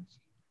year,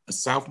 a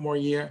sophomore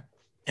year,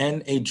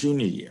 and a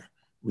junior year.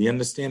 We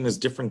understand there's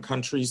different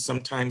countries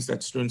sometimes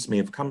that students may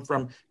have come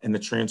from, and the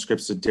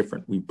transcripts are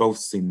different. We've both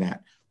seen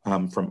that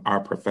from our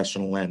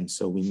professional end,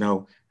 so we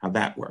know how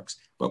that works.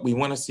 But we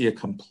want to see a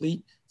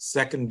complete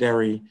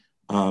secondary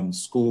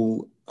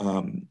school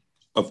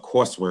of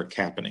coursework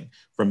happening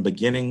from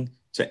beginning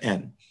to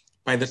end.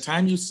 By the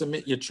time you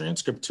submit your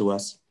transcript to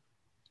us,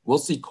 we'll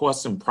see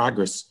course in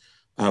progress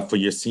for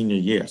your senior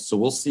year. So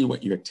we'll see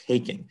what you're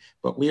taking,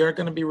 but we are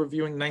going to be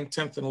reviewing 9th,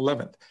 10th, and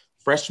 11th.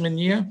 Freshman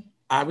year,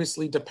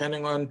 obviously,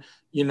 depending on,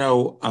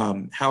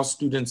 how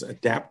students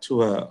adapt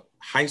to a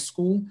high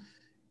school,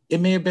 it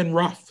may have been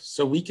rough.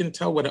 So we can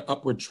tell what an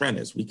upward trend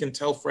is. We can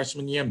tell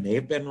freshman year may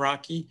have been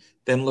rocky.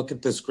 Then look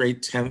at this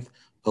grade 10th,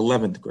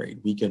 11th grade.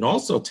 We can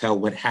also tell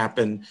what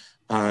happened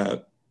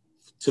to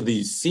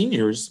these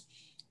seniors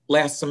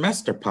last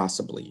semester,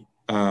 possibly,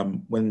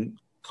 when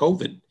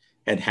COVID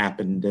had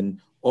happened and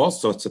all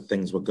sorts of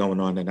things were going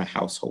on in a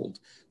household.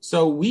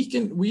 So we've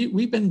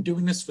been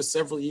doing this for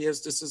several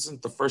years. This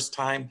isn't the first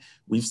time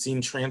we've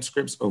seen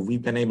transcripts or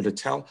we've been able to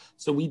tell.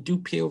 So we do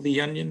peel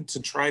the onion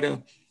to try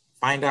to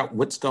find out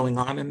what's going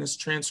on in this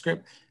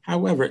transcript.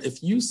 However,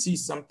 if you see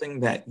something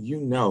that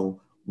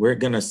we're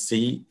gonna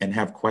see and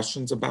have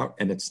questions about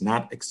and it's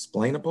not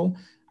explainable,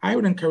 I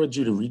would encourage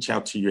you to reach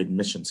out to your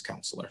admissions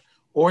counselor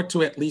or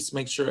to at least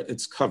make sure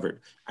it's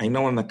covered. I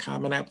know in the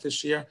Common App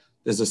this year,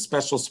 there's a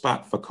special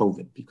spot for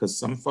COVID because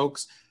some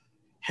folks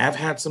have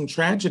had some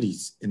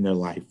tragedies in their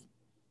life.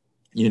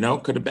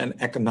 Could have been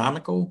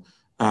economical.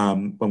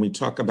 When we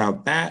talk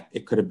about that,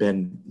 it could have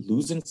been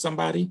losing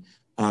somebody.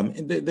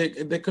 And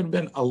there could have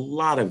been a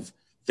lot of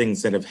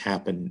things that have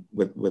happened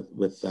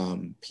with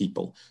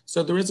people.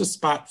 So there is a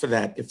spot for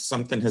that if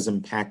something has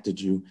impacted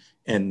you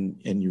and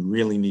you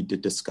really need to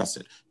discuss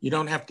it. You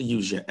don't have to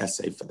use your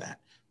essay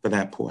for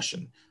that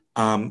portion.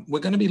 We're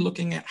going to be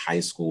looking at high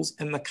schools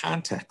in the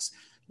context.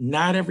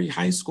 Not every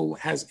high school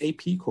has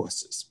AP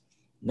courses.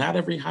 Not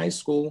every high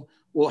school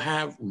will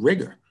have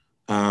rigor.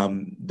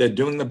 They're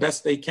doing the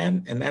best they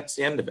can, and that's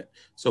the end of it.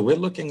 So we're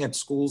looking at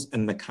schools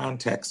in the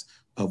context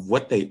of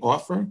what they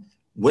offer,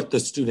 what the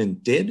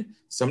student did.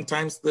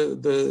 Sometimes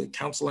the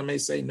counselor may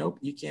say, nope,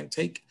 you can't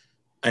take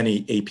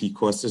any AP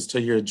courses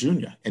till you're a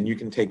junior, and you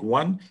can take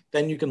one,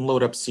 then you can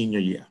load up senior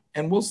year.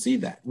 And we'll see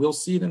that. We'll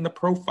see it in the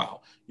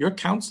profile. Your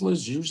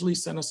counselors usually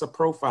send us a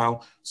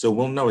profile, so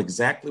we'll know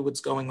exactly what's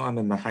going on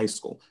in the high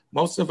school.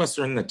 Most of us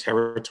are in the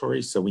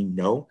territory, so we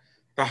know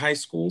the high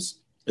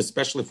schools,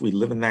 especially if we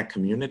live in that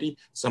community.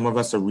 Some of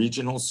us are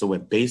regional, so we're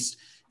based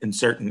in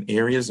certain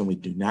areas, and we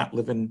do not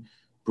live in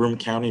Broome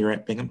County or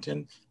at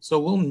Binghamton. So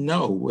we'll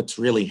know what's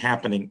really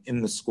happening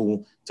in the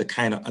school to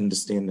kind of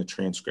understand the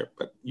transcript,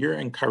 but you're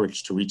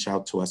encouraged to reach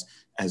out to us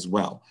as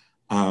well.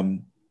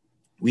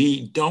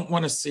 We don't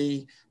want to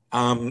see,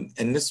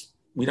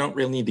 we don't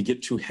really need to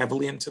get too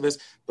heavily into this,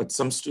 but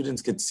some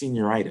students get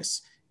senioritis.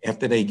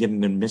 After they get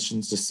an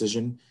admissions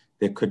decision,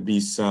 there could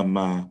be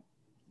some,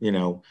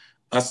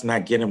 us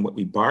not getting what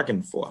we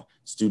bargained for.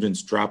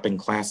 Students dropping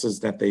classes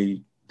that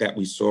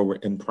we saw were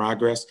in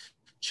progress,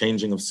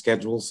 changing of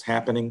schedules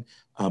happening,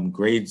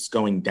 grades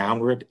going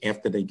downward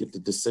after they get the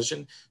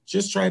decision.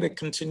 Just try to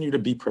continue to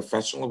be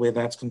professional where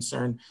that's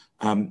concerned.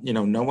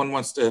 No one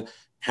wants to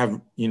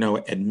have,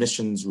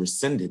 admissions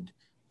rescinded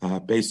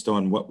based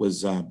on what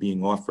was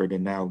being offered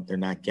and now they're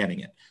not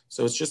getting it.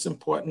 So it's just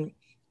important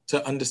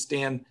to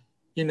understand,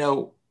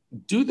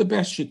 do the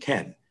best you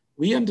can.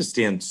 We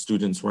understand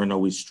students weren't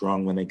always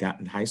strong when they got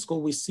in high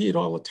school. We see it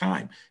all the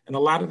time. And a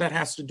lot of that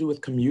has to do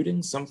with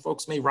commuting. Some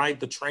folks may ride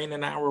the train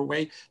an hour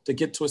away to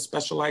get to a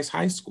specialized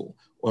high school,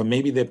 or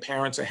maybe their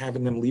parents are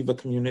having them leave a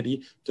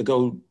community to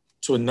go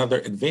to another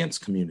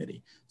advanced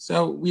community.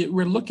 So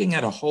we're looking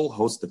at a whole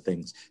host of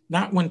things.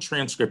 Not one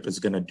transcript is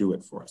going to do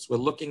it for us. We're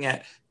looking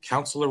at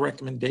counselor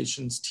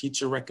recommendations,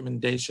 teacher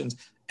recommendations,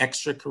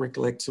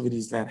 extracurricular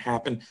activities that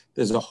happen.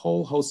 There's a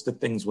whole host of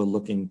things we're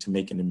looking to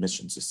make an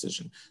admissions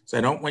decision. So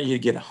I don't want you to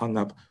get hung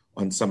up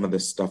on some of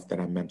this stuff that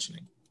I'm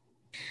mentioning.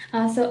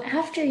 So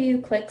after you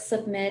click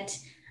submit,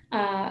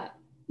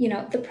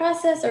 the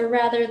process, or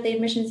rather the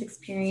admissions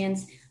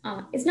experience,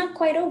 is not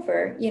quite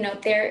over.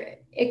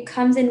 It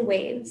comes in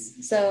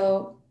waves.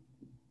 So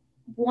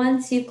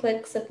once you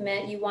click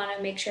submit, you want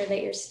to make sure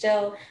that you're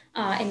still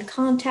in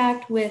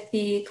contact with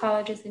the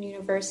colleges and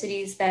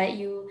universities that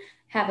you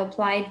have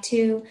applied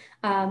to.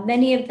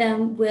 Many of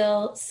them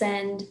will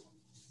send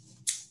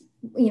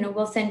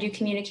we'll send you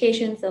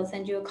communications. They'll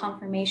send you a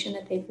confirmation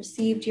that they've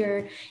received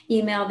your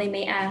email. They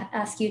may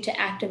ask you to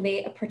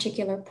activate a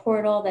particular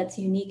portal that's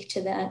unique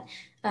to that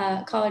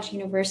college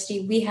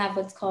university. We have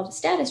what's called a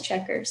status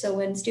checker. So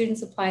when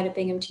students apply to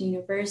Binghamton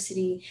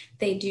University,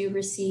 they do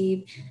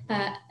receive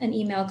an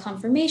email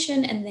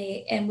confirmation,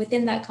 and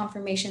within that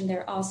confirmation,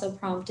 they're also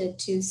prompted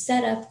to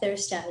set up their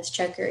status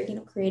checker,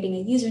 creating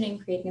a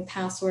username, creating a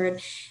password,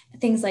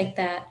 things like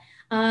that.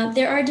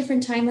 There are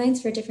different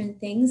timelines for different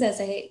things,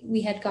 as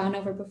we had gone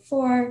over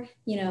before.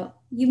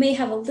 You may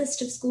have a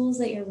list of schools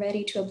that you're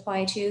ready to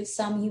apply to.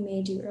 Some you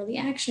may do early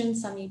action,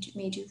 some you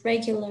may do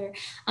regular.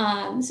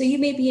 So you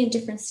may be in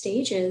different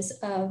stages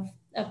of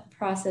a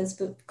process,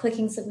 but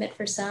clicking submit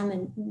for some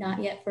and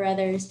not yet for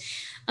others.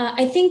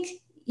 I think,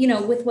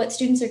 with what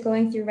students are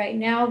going through right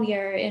now, we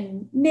are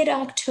in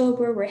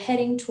mid-October. We're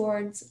heading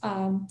towards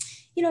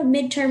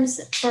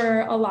midterms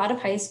for a lot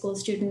of high school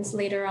students.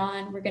 Later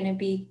on, we're going to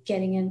be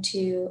getting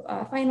into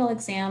final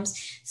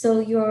exams.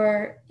 So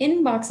your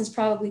inbox is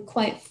probably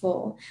quite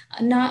full,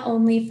 not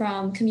only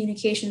from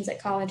communications that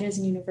colleges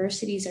and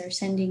universities are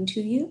sending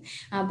to you,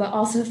 but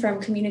also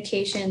from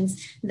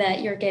communications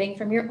that you're getting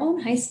from your own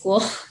high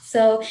school.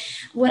 So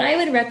what I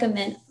would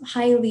recommend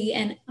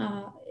highly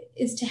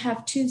is to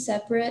have two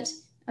separate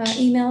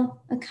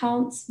email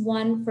accounts,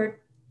 one for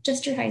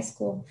just your high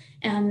school,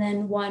 and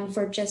then one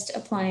for just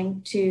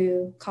applying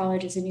to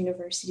colleges and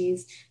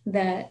universities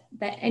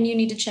and you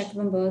need to check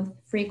them both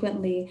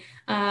frequently.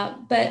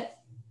 But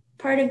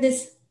part of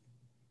this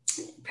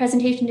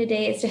presentation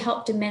today is to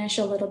help diminish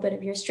a little bit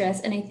of your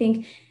stress. And I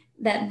think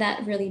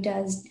that really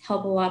does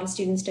help a lot of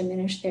students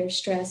diminish their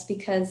stress,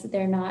 because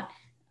they're not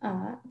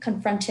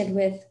confronted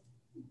with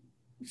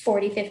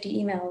 40,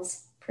 50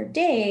 emails per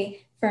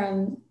day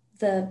from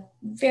the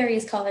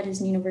various colleges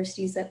and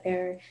universities that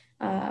they're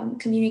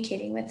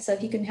communicating with. So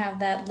if you can have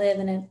that live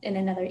in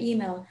another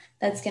email,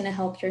 that's going to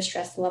help your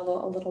stress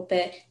level a little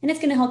bit, and it's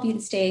going to help you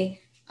to stay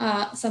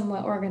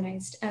somewhat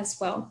organized as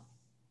well.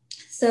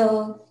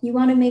 So you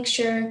want to make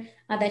sure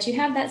that you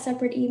have that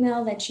separate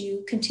email, that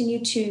you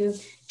continue to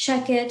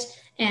check it,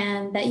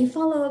 and that you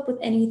follow up with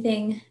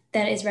anything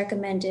that is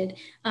recommended.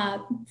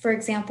 For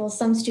example,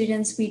 some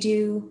students, we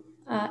do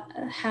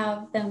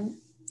have them,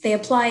 they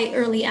apply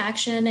early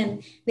action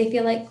and they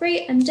feel like,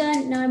 great, I'm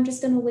done. Now I'm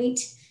just going to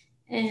wait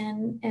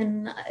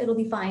and it'll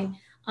be fine.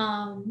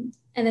 And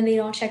then they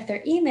don't check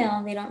their email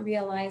and they don't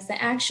realize that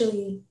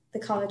actually the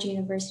college or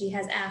university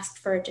has asked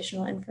for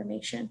additional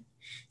information.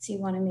 So you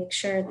want to make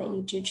sure that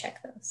you do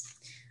check those.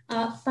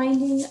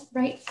 Finding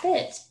right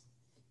fit.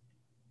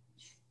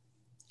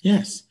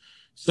 Yes.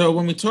 So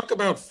when we talk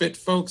about fit,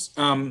 folks,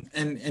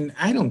 and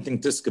I don't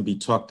think this could be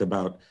talked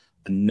about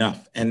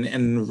enough. And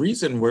the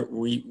reason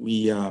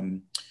we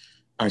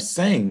are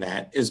saying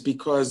that is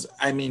because,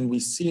 we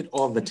see it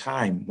all the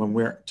time when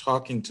we're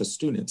talking to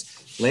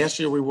students. Last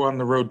year, we were on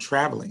the road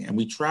traveling, and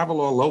we travel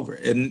all over.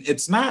 And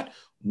it's not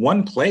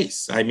one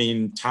place.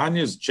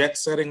 Tanya's jet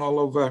setting all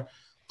over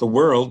the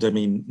world.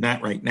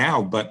 Not right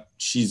now, but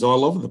she's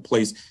all over the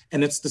place.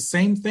 And it's the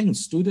same thing.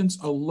 Students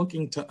are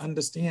looking to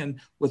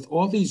understand, with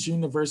all these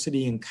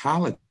university and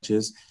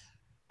colleges,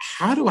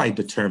 how do I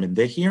determine?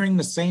 They're hearing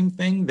the same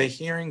thing. They're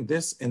hearing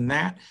this and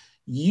that.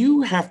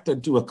 You have to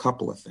do a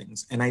couple of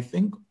things. And I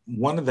think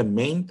one of the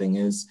main thing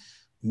is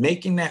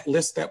making that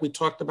list that we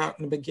talked about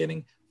in the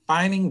beginning,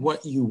 finding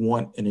what you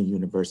want in a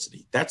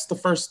university. That's the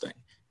first thing.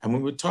 And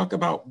when we talk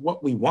about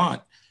what we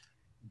want,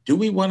 do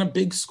we want a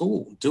big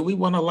school? Do we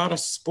want a lot of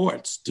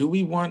sports? Do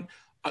we want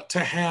to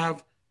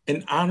have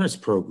an honors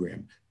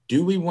program?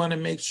 Do we want to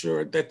make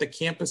sure that the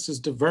campus is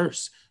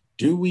diverse?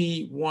 Do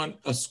we want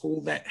a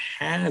school that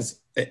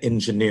has an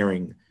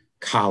engineering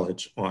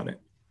college on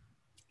it?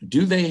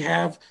 Do they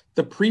have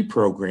the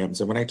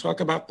pre-programs? And when I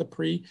talk about the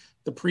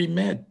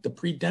pre-med, the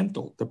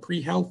pre-dental, the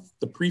pre-health,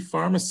 the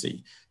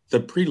pre-pharmacy, the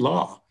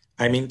pre-law,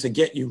 to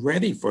get you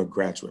ready for a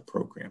graduate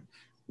program.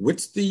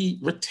 What's the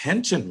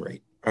retention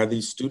rate? Are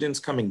these students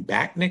coming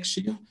back next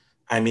year?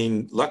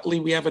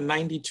 Luckily we have a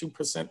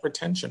 92%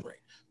 retention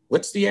rate.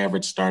 What's the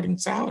average starting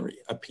salary?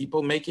 Are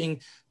people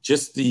making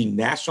just the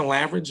national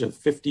average of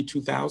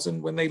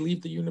 $52,000 when they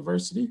leave the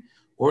university?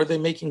 Or are they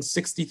making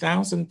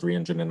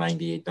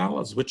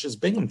 $60,398, which is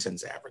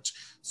Binghamton's average?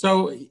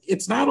 So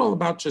it's not all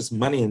about just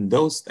money and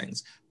those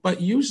things,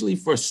 but usually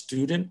for a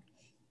student,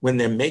 when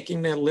they're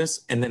making their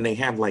list and then they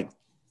have like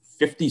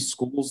 50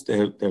 schools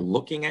they're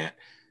looking at,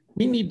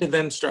 we need to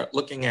then start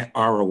looking at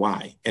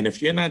ROI. And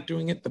if you're not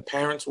doing it, the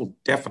parents will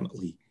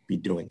definitely be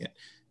doing it.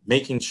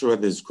 Making sure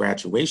there's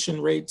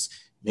graduation rates,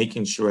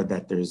 making sure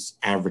that there's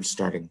average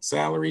starting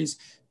salaries,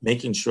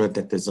 making sure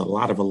that there's a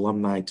lot of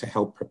alumni to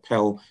help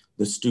propel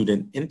the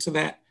student into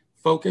that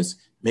focus,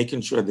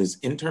 making sure there's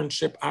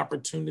internship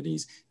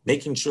opportunities,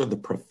 making sure the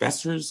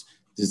professors,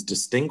 there's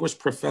distinguished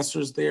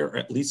professors there, or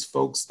at least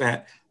folks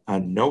that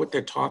know what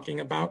they're talking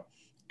about.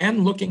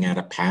 and looking at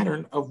a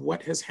pattern of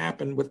what has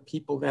happened with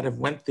people that have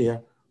went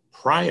there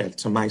prior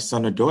to my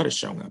son or daughter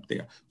showing up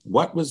there.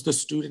 What was the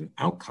student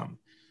outcome?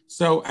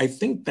 So I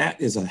think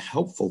that is a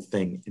helpful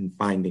thing in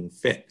finding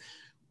fit.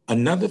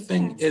 Another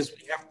thing is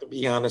we have to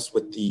be honest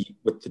with the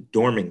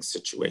dorming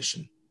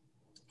situation.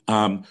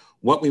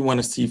 What we want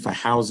to see for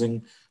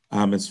housing,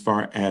 as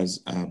far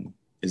as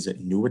is it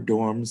newer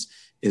dorms?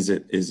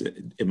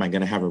 Am I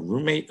going to have a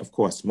roommate? Of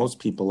course, most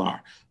people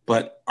are.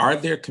 But are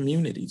there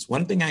communities?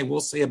 One thing I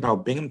will say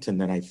about Binghamton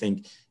that I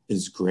think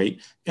is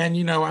great,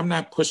 and I'm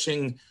not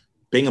pushing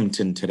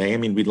Binghamton today. I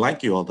mean, we'd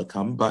like you all to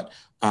come, but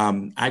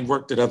I've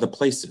worked at other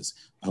places.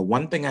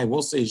 One thing I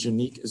will say is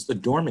unique is the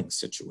dorming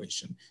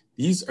situation.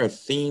 These are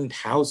themed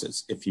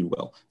houses, if you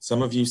will.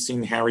 Some of you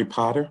seen Harry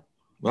Potter.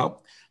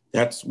 Well,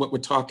 that's what we're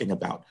talking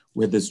about,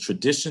 where there's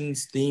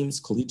traditions, themes,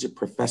 collegiate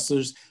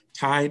professors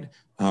tied.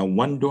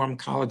 One dorm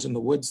college in the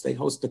woods, they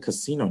host a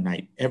casino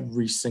night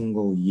every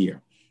single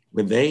year,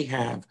 where they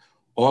have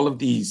all of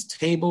these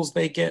tables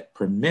they get,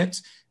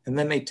 permits, and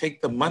then they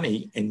take the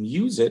money and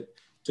use it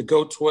to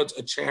go towards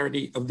a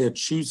charity of their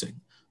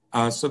choosing.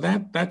 So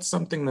that's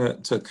something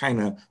to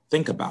kind of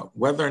think about,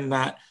 whether or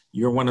not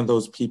you're one of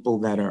those people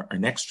that are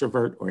an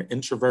extrovert or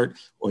introvert,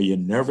 or you're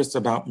nervous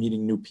about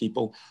meeting new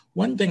people.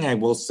 One thing I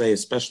will say,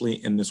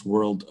 especially in this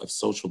world of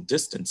social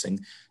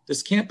distancing,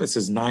 this campus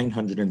is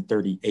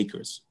 930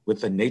 acres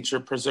with a nature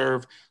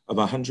preserve of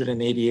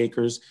 180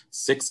 acres,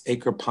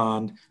 6-acre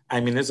pond.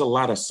 I mean, there's a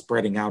lot of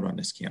spreading out on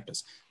this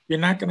campus. You're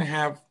not going to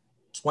have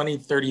 20,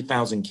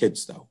 30,000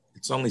 kids though.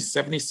 It's only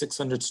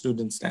 7,600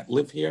 students that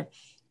live here,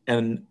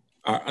 and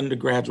our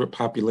undergraduate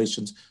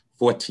population's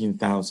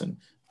 14,000.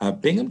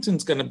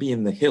 Binghamton's going to be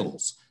in the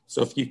hills.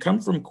 So if you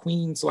come from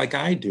Queens like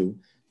I do,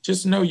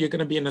 just know you're going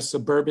to be in a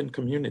suburban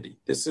community.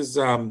 This is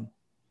a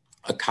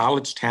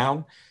college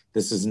town.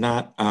 This is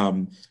not,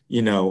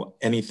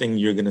 anything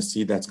you're going to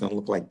see that's going to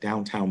look like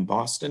downtown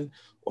Boston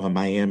or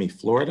Miami,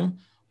 Florida,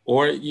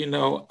 or,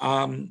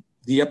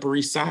 the Upper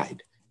East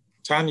Side.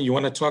 Tanya, you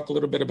want to talk a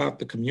little bit about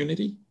the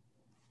community?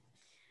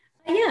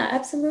 Yeah,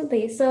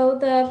 absolutely. So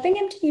the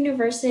Binghamton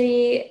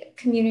University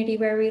community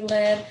where we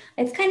live,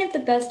 it's kind of the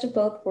best of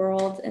both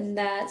worlds in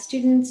that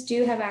students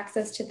do have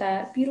access to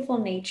that beautiful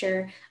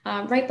nature.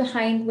 Right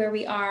behind where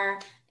we are,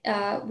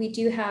 we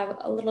do have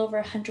a little over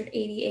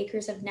 180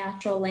 acres of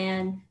natural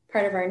land,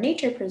 part of our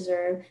nature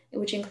preserve,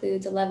 which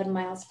includes 11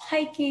 miles of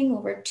hiking,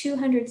 over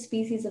 200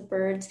 species of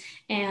birds,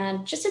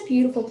 and just a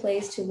beautiful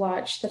place to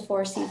watch the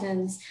four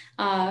seasons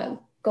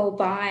go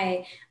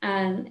by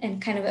and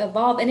kind of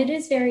evolve. And it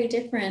is very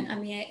different. I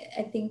mean,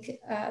 I think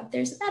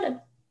there's about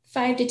a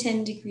 5 to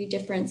 10 degree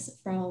difference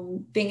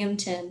from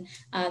Binghamton,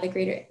 the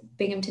greater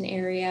Binghamton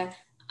area,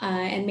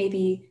 and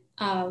maybe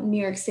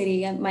New York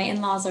City. My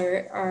in-laws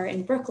are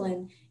in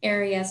Brooklyn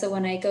area. So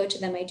when I go to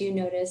them, I do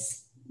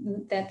notice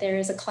that there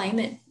is a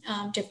climate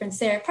difference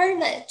there. Part of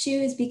that too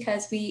is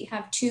because we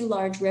have two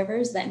large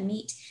rivers that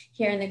meet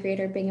here in the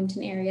greater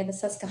Binghamton area, the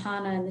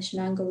Susquehanna and the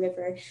Shenango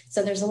River.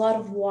 So there's a lot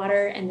of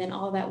water, and then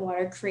all that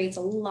water creates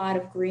a lot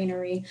of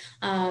greenery,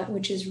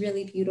 which is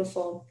really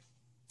beautiful.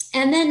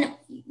 And then,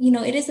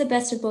 it is the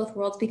best of both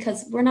worlds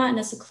because we're not in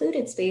a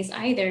secluded space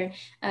either.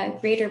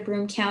 Greater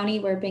Broome County,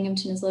 where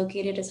Binghamton is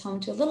located, is home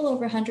to a little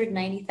over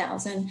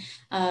 190,000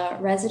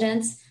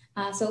 residents.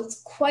 So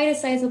it's quite a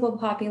sizable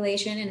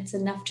population, and it's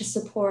enough to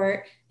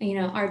support,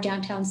 our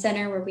downtown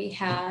center where we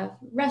have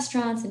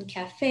restaurants and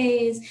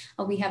cafes.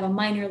 We have a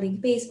minor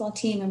league baseball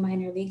team, a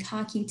minor league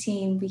hockey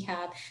team. We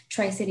have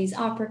Tri-Cities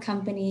Opera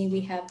Company. We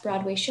have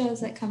Broadway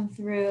shows that come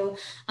through,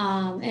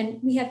 and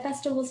we have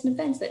festivals and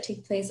events that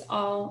take place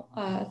all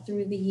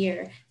through the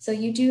year. So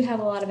you do have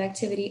a lot of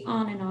activity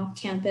on and off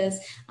campus,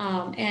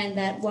 and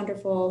that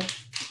wonderful,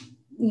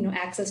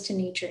 access to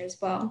nature as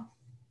well.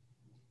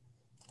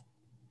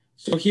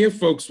 So here,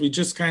 folks, we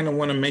just kind of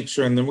want to make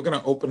sure, and then we're going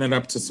to open it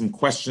up to some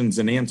questions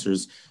and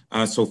answers.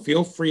 So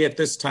feel free at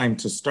this time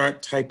to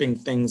start typing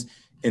things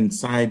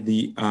inside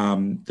the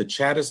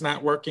chat is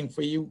not working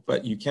for you,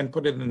 but you can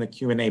put it in the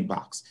Q&A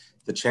box.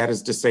 The chat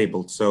is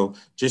disabled. So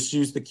just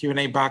use the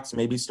Q&A box,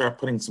 maybe start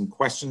putting some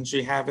questions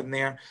you have in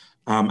there.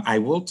 I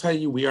will tell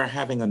you, we are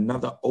having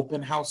another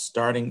open house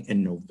starting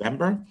in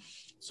November.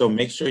 So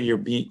make sure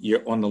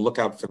you're on the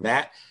lookout for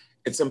that.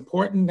 It's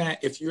important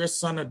that if your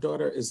son or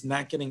daughter is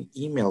not getting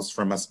emails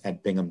from us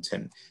at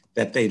Binghamton,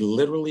 that they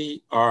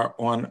literally are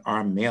on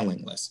our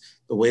mailing list.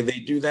 The way they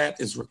do that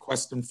is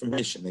request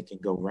information. They can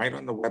go right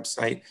on the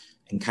website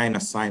and kind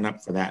of sign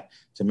up for that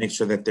to make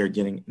sure that they're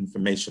getting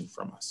information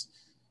from us.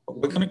 But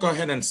we're going to go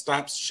ahead and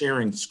stop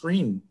sharing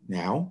screen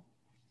now.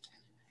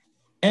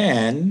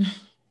 And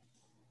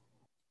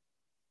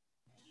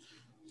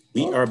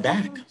we are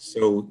back.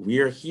 So we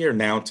are here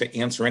now to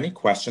answer any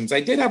questions.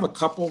 I did have a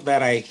couple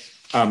that I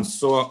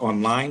saw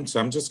online. So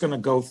I'm just going to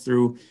go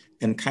through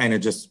and kind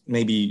of just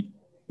maybe,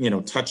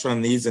 touch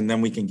on these, and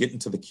then we can get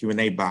into the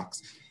Q&A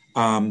box.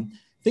 I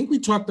think we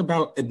talked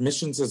about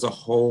admissions as a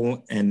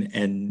whole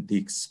and the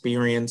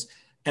experience.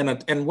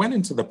 and went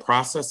into the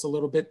process a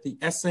little bit. The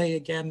essay,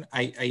 again,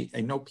 I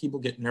know people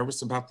get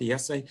nervous about the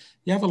essay.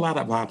 You have a lot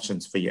of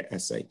options for your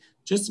essay.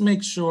 Just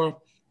make sure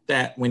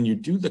that when you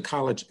do the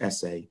college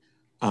essay,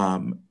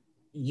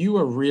 you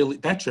are really,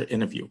 that's your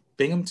interview.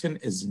 Binghamton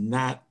is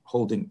not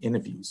holding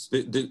interviews.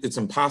 It's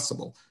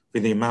impossible for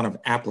the amount of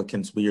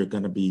applicants we are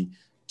going to be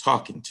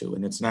talking to.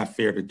 And it's not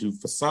fair to do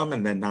for some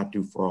and then not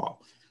do for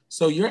all.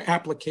 So your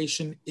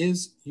application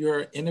is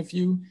your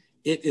interview.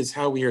 It is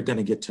how we are going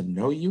to get to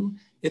know you.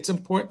 It's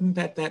important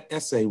that that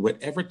essay,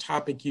 whatever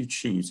topic you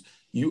choose,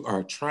 you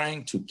are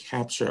trying to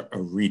capture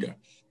a reader.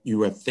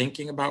 You are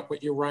thinking about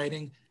what you're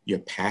writing. You're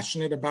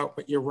passionate about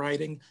what you're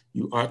writing.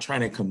 You are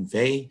trying to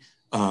convey,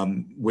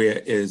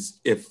 whereas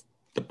if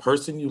the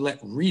person you let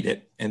read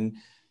it, and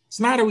it's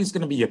not always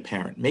going to be your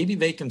parent. Maybe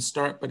they can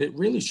start, but it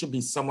really should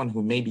be someone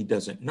who maybe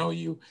doesn't know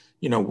you.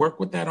 You know, work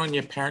with that on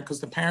your parent because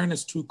the parent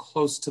is too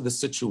close to the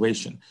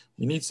situation.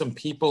 We need some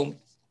people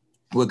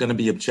who are going to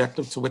be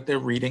objective to what they're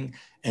reading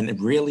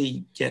and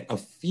really get a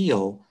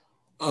feel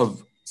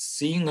of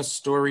seeing a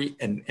story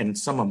and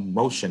some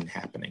emotion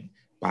happening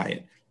by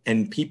it.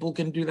 And people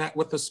can do that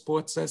with a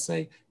sports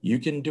essay. You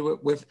can do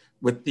it with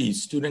the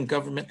student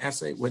government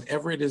essay,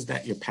 whatever it is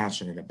that you're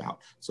passionate about.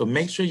 So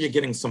make sure you're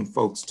getting some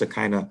folks to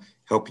kind of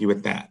help you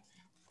with that.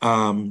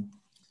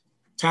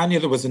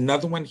 Tanya, there was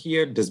another one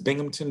here. Does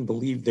Binghamton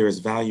believe there is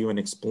value in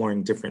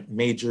exploring different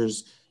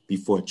majors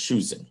before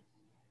choosing?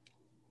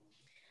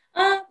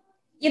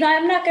 You know,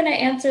 I'm not going to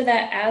answer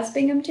that as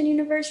Binghamton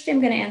University.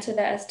 I'm going to answer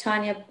that as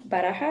Tanya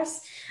Barajas.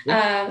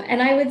 Yeah. And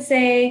I would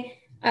say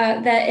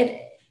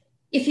that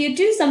if you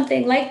do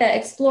something like that,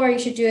 explore, you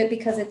should do it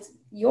because it's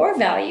your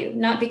value,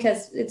 not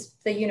because it's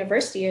the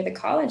university or the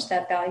college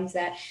that values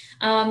that.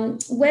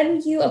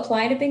 When you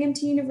apply to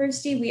Binghamton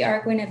University, we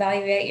are going to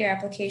evaluate your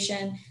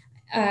application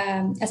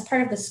as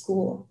part of the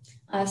school.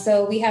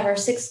 So we have our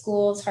 6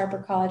 schools: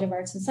 Harper College of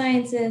Arts and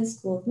Sciences,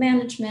 School of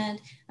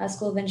Management,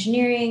 School of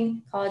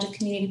Engineering, College of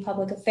Community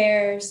Public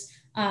Affairs,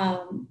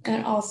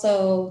 and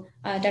also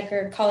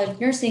Decker College of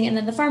Nursing, and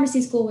then the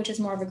pharmacy school, which is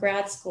more of a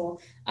grad school.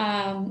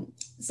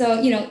 So,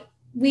 you know,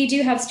 we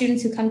do have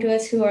students who come to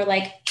us who are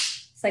like,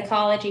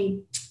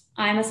 psychology,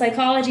 I'm a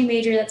psychology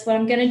major, that's what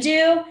I'm going to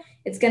do.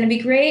 It's going to be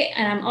great,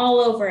 and I'm all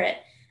over it.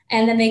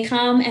 And then they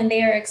come and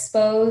they are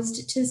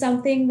exposed to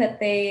something that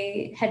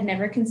they had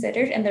never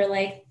considered, and they're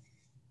like,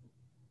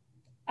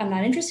 I'm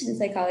not interested in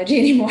psychology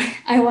anymore.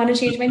 I want to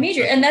change my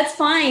major. And that's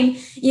fine.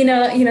 You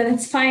know,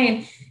 that's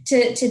fine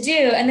to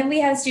do. And then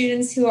we have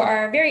students who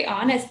are very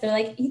honest. They're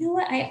like, you know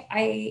what?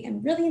 I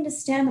am really into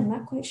STEM. I'm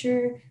not quite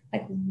sure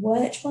like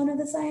which one of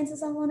the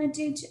sciences I want to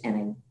do. And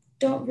I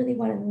don't really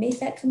want to make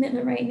that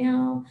commitment right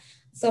now.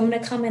 So I'm going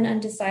to come in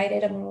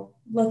undecided. I'm going to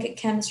look at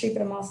chemistry,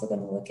 but I'm also going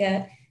to look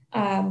at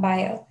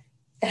bio.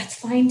 That's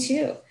fine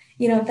too.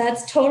 You know,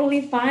 that's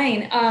totally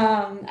fine.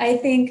 I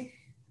think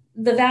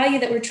the value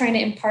that we're trying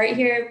to impart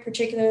here,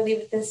 particularly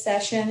with this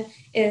session,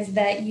 is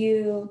that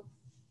you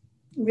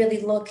really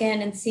look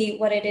in and see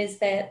what it is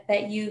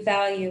that you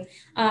value.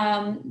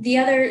 I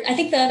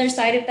think the other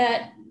side of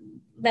that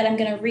I'm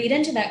going to read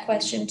into that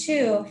question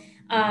too,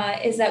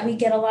 is that we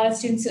get a lot of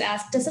students who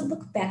ask, does it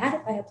look bad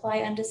if I apply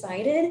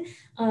undecided?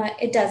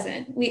 It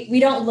doesn't. We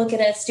don't look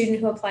at a student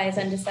who applies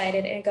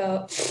undecided and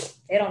go,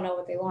 they don't know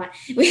what they want.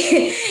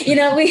 We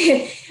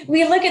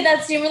look at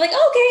that student, we're like,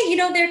 okay, you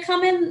know, they're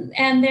coming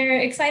and they're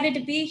excited to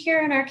be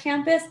here on our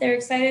campus. They're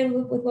excited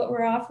with what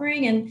we're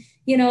offering, and,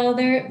 you know,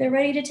 they're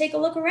ready to take a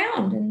look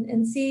around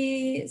and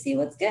see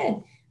what's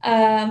good.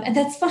 And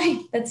that's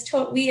fine.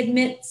 We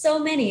admit so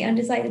many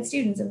undecided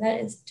students, and that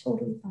is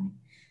totally fine.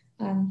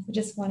 I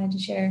just wanted to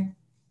share.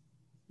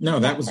 No,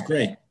 that was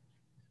great.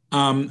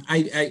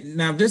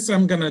 Now this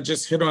I'm going to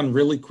just hit on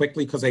really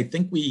quickly because I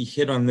think we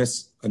hit on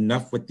this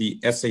enough with the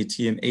SAT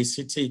and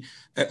ACT,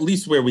 at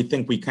least where we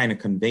think we kind of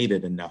conveyed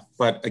it enough.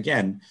 But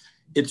again,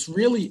 it's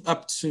really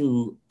up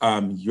to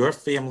your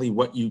family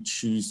what you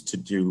choose to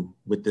do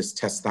with this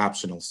test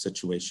optional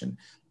situation.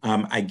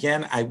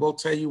 Again, I will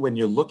tell you, when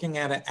you're looking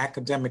at an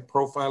academic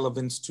profile of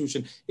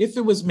institution, if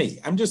it was me,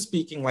 I'm just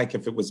speaking like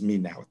if it was me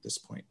now at this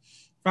point.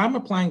 If I'm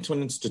applying to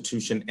an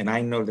institution and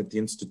I know that the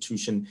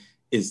institution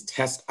is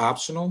test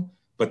optional,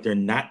 but they're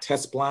not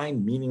test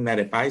blind, meaning that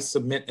if I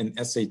submit an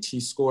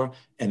SAT score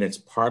and it's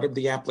part of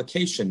the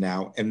application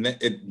now, and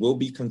that it will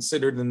be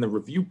considered in the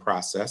review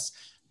process,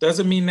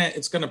 doesn't mean that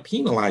it's going to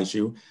penalize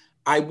you.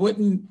 I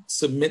wouldn't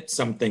submit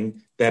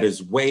something that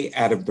is way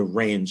out of the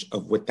range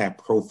of what that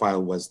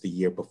profile was the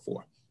year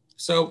before.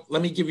 So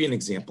let me give you an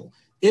example.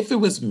 If it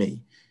was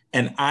me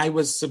and I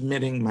was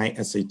submitting my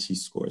SAT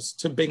scores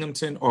to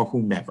Binghamton or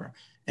whomever,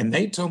 and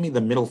they told me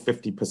the middle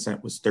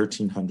 50% was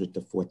 1,300 to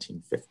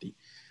 1,450,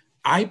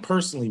 I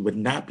personally would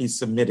not be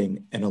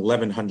submitting an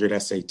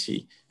 1,100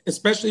 SAT,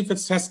 especially if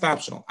it's test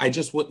optional. I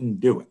just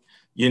wouldn't do it.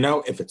 You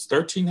know, if it's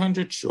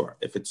 1,300, sure.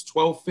 If it's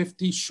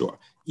 1,250, sure.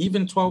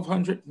 Even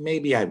 1,200,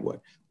 maybe I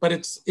would. But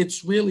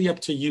it's really up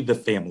to you, the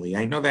family.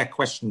 I know that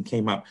question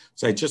came up,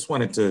 so I just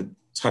wanted to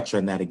touch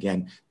on that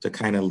again to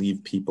kind of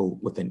leave people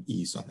with an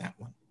ease on that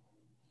one.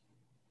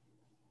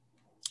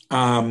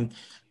 Um,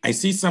 I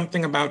see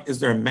something about, is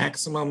there a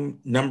maximum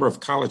number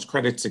of college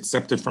credits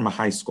accepted from a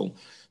high school?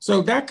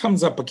 So that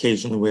comes up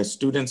occasionally where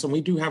students, and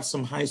we do have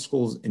some high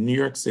schools in New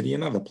York City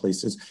and other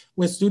places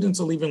where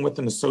students are leaving with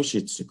an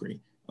associate's degree.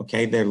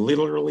 Okay, they're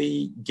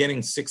literally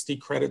getting 60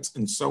 credits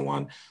and so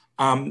on.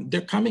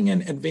 They're coming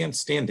in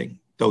advanced standing,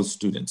 those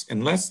students,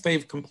 unless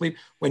they've complete.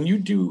 When you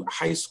do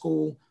high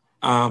school,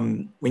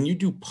 when you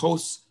do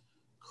post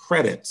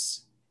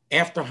credits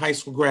after high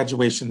school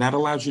graduation, that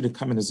allows you to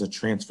come in as a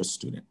transfer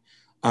student.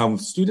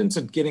 Students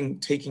are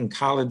taking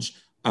college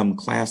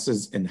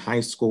classes in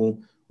high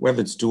school,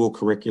 whether it's dual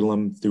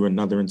curriculum through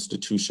another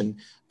institution,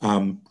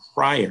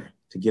 prior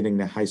to getting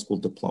their high school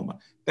diploma.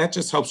 That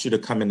just helps you to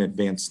come in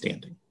advanced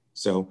standing.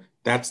 So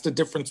that's the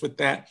difference with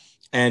that.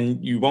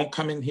 And you won't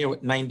come in here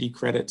with 90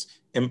 credits,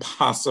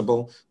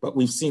 impossible, but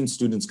we've seen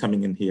students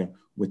coming in here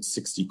with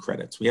 60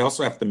 credits. We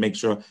also have to make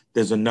sure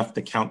there's enough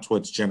to count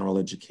towards general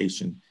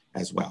education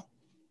as well.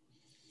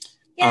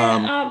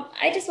 Yeah,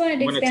 I just wanted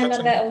to expand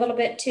on that a little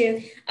bit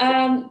too.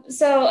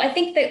 So I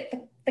think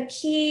that the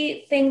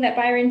key thing that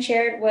Byron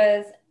shared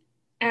was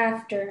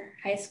after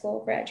high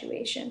school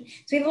graduation.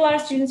 So we have a lot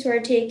of students who are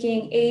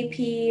taking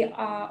AP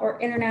or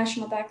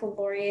International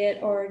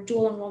Baccalaureate or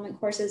dual enrollment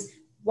courses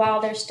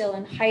while they're still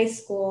in high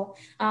school.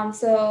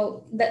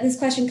 So this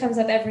question comes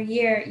up every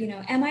year,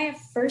 am I a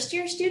first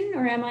year student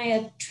or am I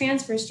a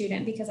transfer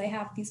student because I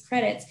have these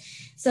credits?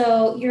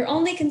 So you're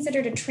only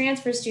considered a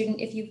transfer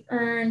student if you've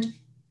earned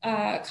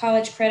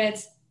college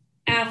credits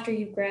after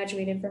you've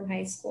graduated from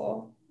high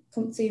school.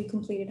 So you've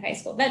completed high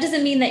school. That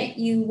doesn't mean that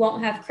you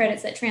won't have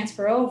credits that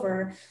transfer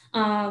over.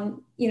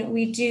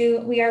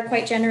 We are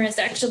quite generous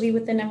actually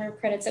with the number of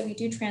credits that we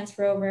do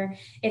transfer over.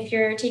 If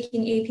you're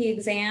taking AP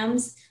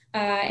exams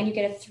and you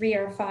get a 3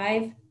 or a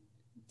 5,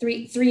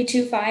 3,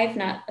 2, 5,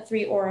 not a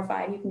 3 or a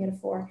 5, you can get a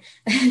 4,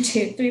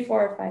 2, 3,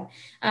 4, or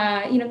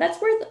 5.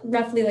 That's worth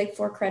roughly like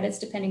 4 credits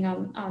depending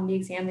on the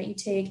exam that you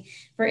take.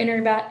 For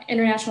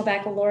International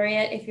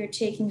Baccalaureate, if you're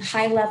taking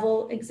high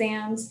level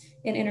exams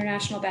in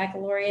International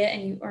Baccalaureate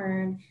and you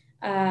earn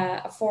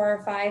a 4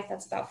 or 5,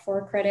 that's about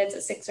 4 credits.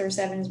 A 6 or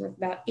 7 is worth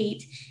about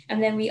 8.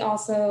 And then we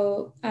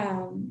also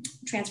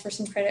transfer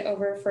some credit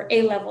over for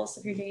A levels.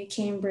 So if you're doing a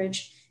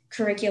Cambridge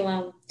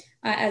curriculum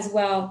as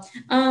well.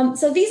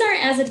 So these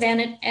aren't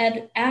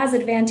as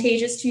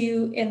advantageous to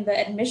you in the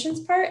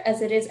admissions part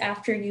as it is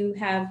after you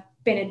have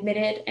been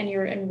admitted and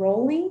you're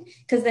enrolling,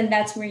 because then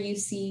that's where you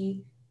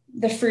see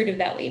the fruit of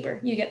that labor.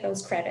 You get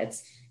those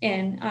credits.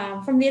 And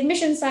from the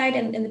admission side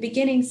and in the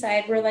beginning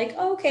side, we're like,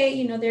 oh,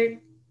 okay,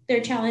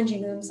 they're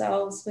challenging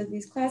themselves with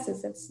these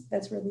classes.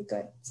 That's really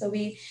good. So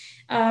we,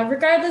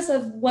 regardless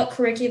of what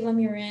curriculum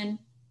you're in,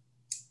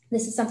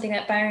 this is something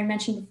that Byron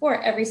mentioned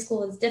before. Every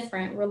school is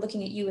different. We're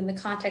looking at you in the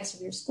context of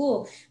your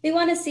school. We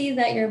want to see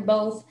that you're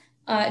both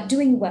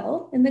doing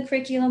well in the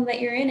curriculum that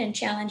you're in and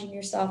challenging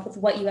yourself with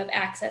what you have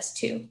access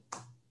to.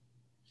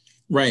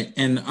 Right.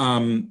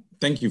 And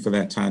thank you for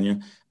that,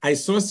 Tanya. I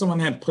saw someone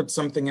had put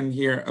something in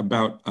here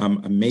about a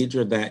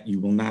major that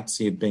you will not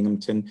see at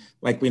Binghamton.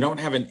 Like, we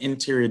don't have an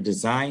interior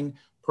design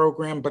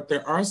program, but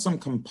there are some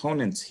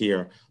components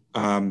here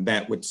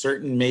that with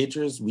certain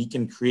majors, we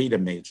can create a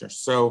major.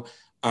 So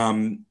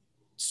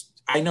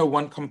I know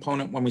one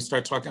component when we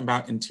start talking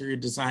about interior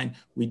design,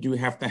 we do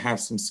have to have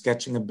some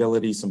sketching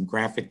ability, some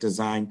graphic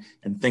design,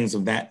 and things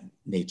of that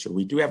nature.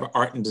 We do have an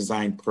art and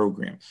design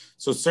program.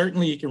 So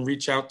certainly you can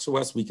reach out to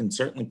us. We can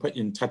certainly put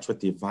you in touch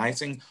with the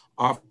advising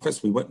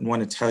office. We wouldn't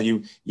want to tell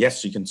you,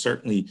 yes, you can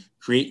certainly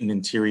create an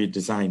interior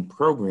design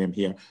program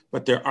here,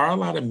 but there are a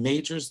lot of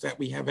majors that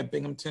we have at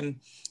Binghamton.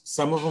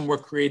 Some of them were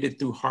created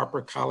through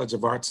Harper College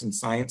of Arts and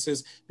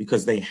Sciences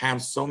because they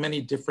have so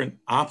many different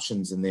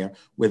options in there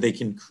where they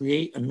can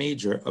create a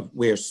major of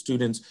where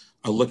students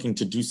are looking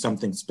to do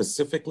something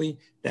specifically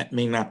that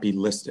may not be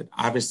listed.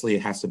 Obviously,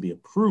 it has to be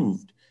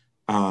approved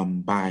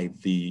by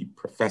the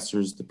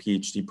professors, the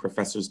PhD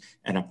professors,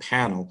 and a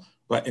panel.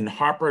 But in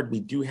Harvard, we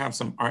do have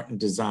some art and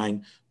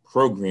design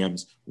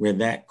programs where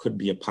that could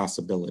be a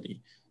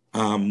possibility.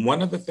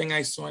 One other thing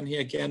I saw in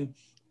here, again,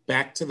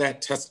 back to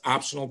that test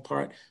optional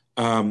part,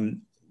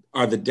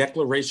 are the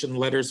declaration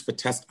letters for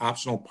test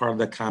optional part of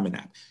the Common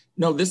App.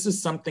 No, this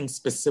is something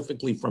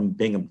specifically from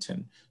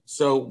Binghamton.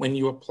 So when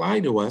you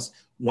apply to us,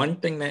 one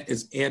thing that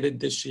is added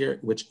this year,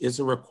 which is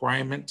a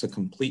requirement to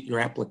complete your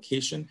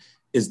application,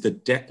 is the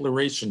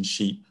declaration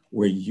sheet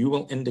where you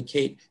will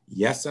indicate,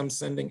 yes, I'm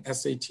sending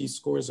SAT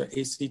scores or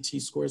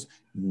ACT scores.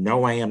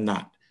 No, I am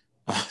not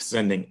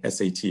sending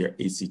SAT or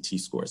ACT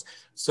scores.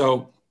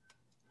 So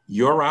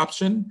your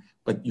option,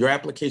 but your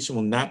application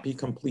will not be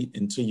complete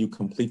until you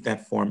complete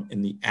that form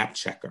in the app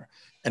checker.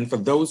 And for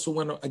those who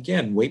want to,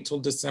 again, wait till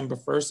December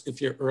 1st,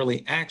 if you're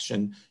early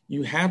action,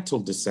 you have till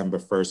December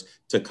 1st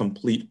to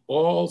complete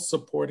all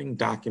supporting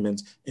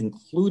documents,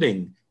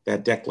 including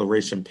that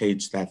declaration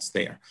page that's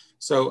there.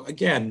 So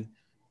again,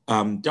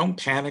 don't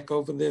panic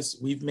over this.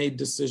 We've made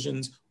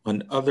decisions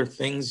on other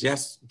things.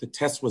 Yes, the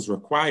test was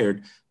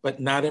required, but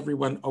not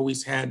everyone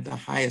always had the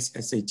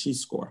highest SAT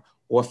score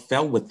or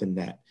fell within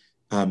that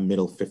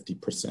middle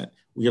 50%.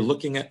 we are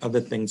looking at other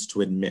things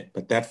to admit,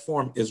 but that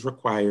form is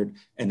required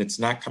and it's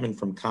not coming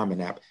from Common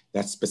App.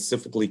 That's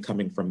specifically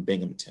coming from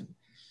Binghamton.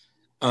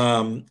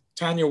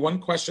 Tanya, one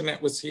question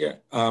that was here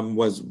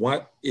was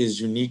what is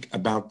unique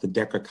about the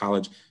Decker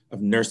College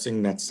of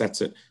Nursing that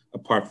sets it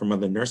apart from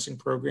other nursing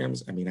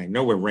programs? I mean, I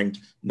know we're ranked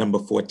number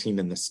 14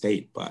 in the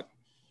state, but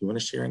you want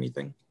to share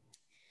anything?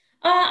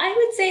 I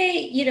would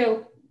say,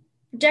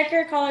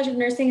 Decker College of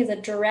Nursing is a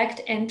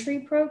direct entry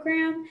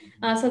program.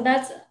 So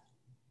that's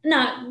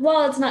not,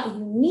 well, it's not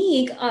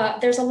unique.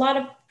 There's a lot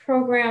of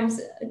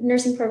programs,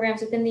 nursing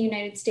programs within the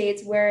United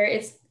States where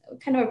it's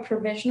kind of a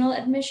provisional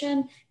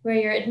admission where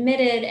you're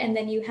admitted and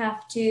then you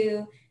have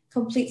to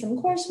complete some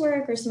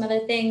coursework or some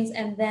other things.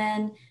 And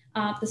then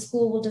the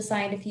school will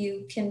decide if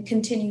you can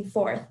continue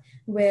forth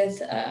with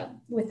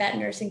that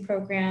nursing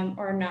program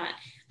or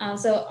not.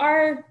 So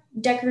our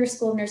Decker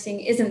School of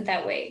Nursing isn't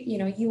that way.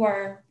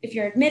 If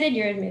you're admitted,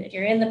 you're admitted,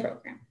 you're in the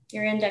program.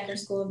 You're in Decker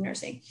School of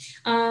Nursing.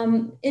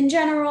 In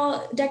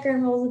general, Decker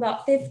enrolls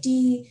about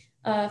 50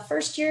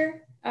 first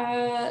year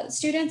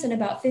students and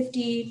about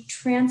 50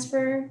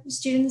 transfer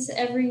students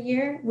every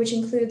year, which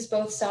includes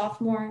both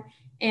sophomore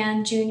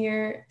and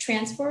junior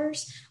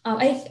transfers.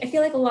 I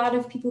feel like a lot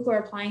of people who are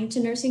applying to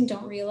nursing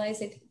don't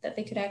realize that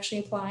they could actually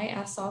apply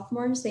as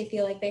sophomores. They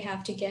feel like they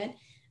have to get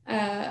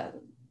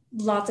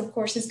lots of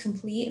courses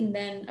complete and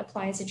then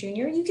apply as a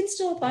junior. You can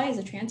still apply as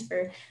a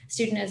transfer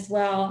student as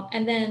well.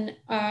 And then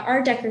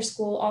our Decker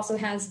School also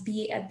has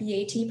a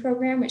BAT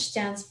program, which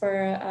stands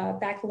for a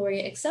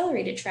Baccalaureate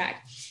Accelerated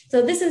Track.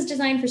 So this is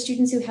designed for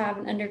students who have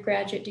an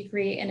undergraduate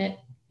degree in a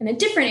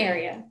different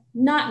area,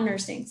 not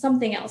nursing,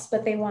 something else,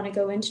 but they want to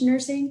go into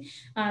nursing.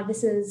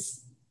 This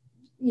is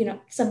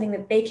something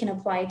that they can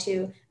apply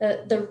to.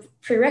 The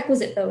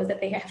prerequisite, though, is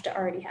that they have to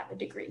already have a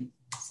degree.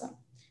 So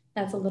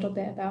that's a little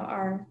bit about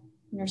our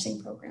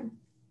nursing program.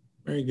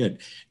 Very good.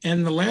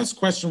 And the last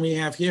question we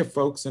have here,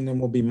 folks, and then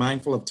we'll be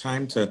mindful of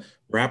time to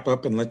wrap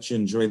up and let you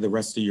enjoy the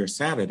rest of your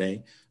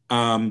Saturday.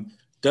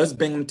 Does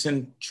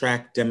Binghamton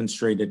track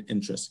demonstrated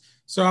interest?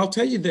 So I'll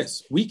tell you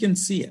this, we can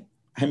see it.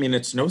 I mean,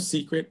 it's no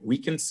secret. We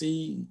can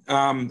see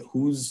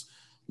who's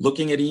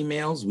looking at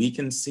emails. We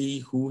can see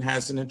who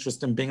has an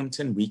interest in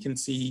Binghamton. We can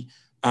see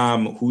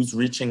who's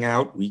reaching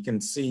out. We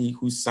can see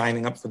who's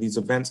signing up for these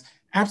events.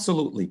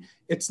 Absolutely.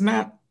 It's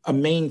not a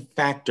main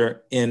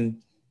factor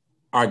in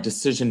our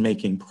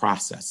decision-making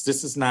process.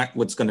 This is not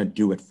what's going to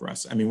do it for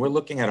us. I mean, we're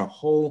looking at a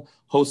whole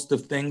host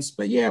of things,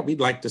 but yeah,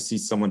 we'd like to see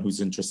someone who's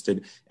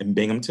interested in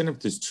Binghamton. If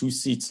there's 2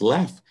 seats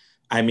left,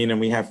 I mean, and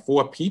we have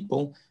 4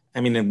 people,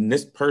 I mean, and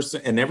this person,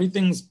 and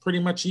everything's pretty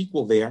much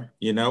equal there,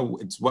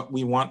 it's what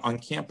we want on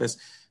campus.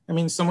 I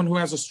mean, someone who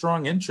has a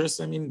strong interest,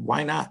 I mean,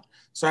 why not?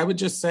 So I would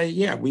just say,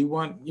 yeah, we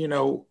want, we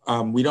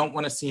don't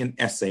want to see an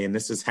essay, and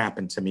this has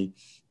happened to me,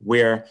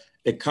 where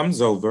it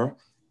comes over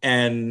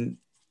and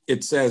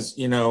it says,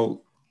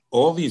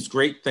 all these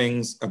great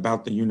things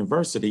about the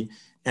university.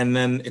 And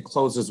then it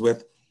closes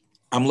with,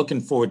 I'm looking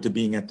forward to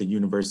being at the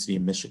University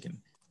of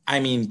Michigan. I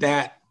mean,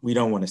 we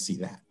don't want to see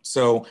that.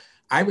 So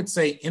I would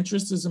say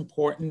interest is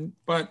important,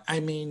 but I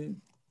mean,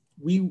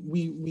 we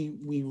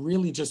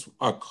really just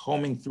are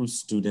combing through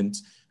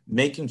students,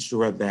 making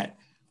sure that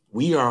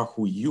we are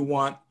who you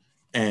want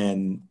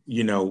and,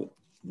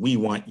 we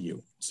want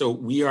you. So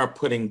we are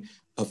putting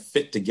a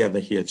fit together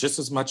here. Just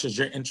as much as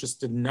you're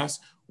interested in us,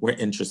 we're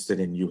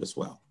interested in you as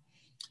well.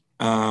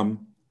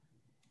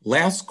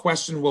 Last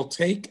question we'll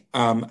take.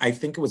 I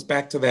think it was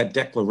back to that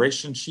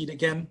declaration sheet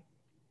again.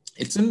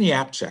 It's in the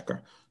app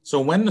checker. So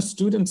when the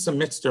student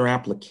submits their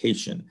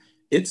application,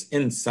 it's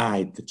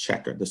inside the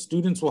checker. The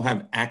students will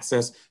have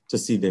access to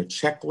see their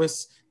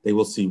checklists. They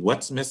will see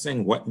what's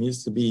missing, what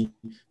needs to be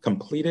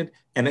completed,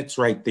 and it's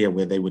right there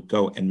where they would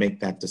go and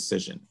make that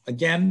decision.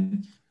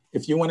 Again,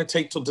 if you want to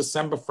take till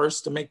December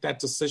 1st to make that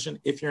decision,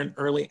 if you're an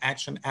early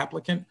action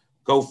applicant,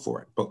 go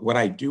for it. But what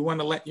I do want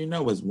to let you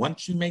know is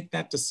once you make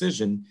that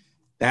decision,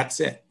 that's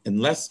it.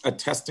 Unless a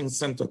testing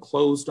center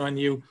closed on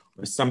you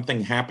or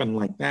something happened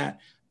like that,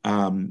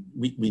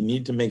 we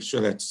need to make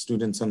sure that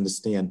students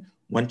understand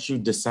once you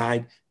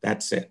decide,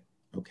 that's it,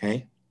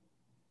 okay?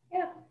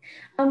 Yeah.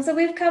 So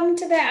we've come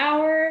to the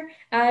hour.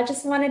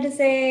 Just wanted to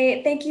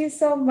say thank you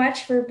so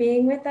much for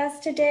being with us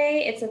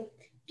today. It's a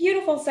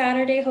beautiful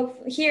Saturday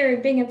here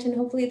in Binghamton.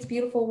 Hopefully it's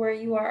beautiful where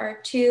you are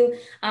too.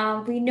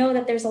 We know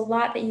that there's a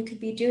lot that you could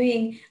be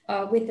doing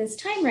with this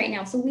time right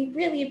now. So we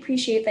really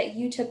appreciate that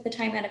you took the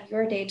time out of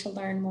your day to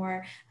learn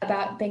more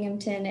about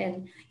Binghamton,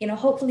 and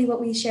hopefully what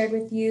we shared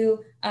with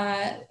you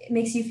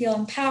makes you feel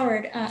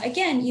empowered.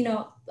 Again,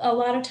 a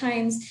lot of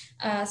times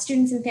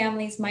students and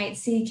families might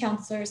see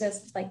counselors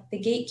as like the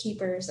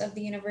gatekeepers of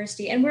the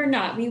university, and we're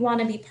not. We want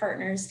to be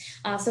partners.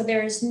 So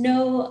there's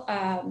no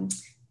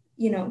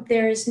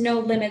there's no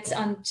limits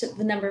on to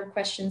the number of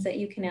questions that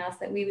you can ask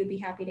that we would be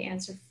happy to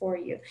answer for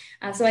you.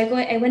 So I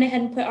went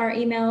ahead and put our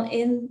email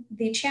in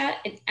the chat.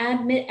 It's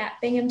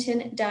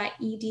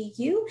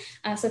admit@binghamton.edu.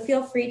 So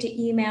feel free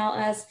to email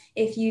us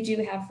if you do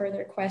have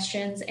further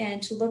questions,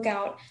 and to look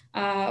out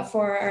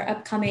for our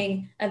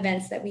upcoming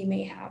events that we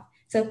may have.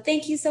 So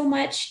thank you so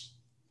much.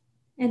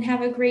 and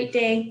have a great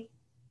day.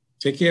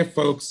 Take care,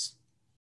 folks.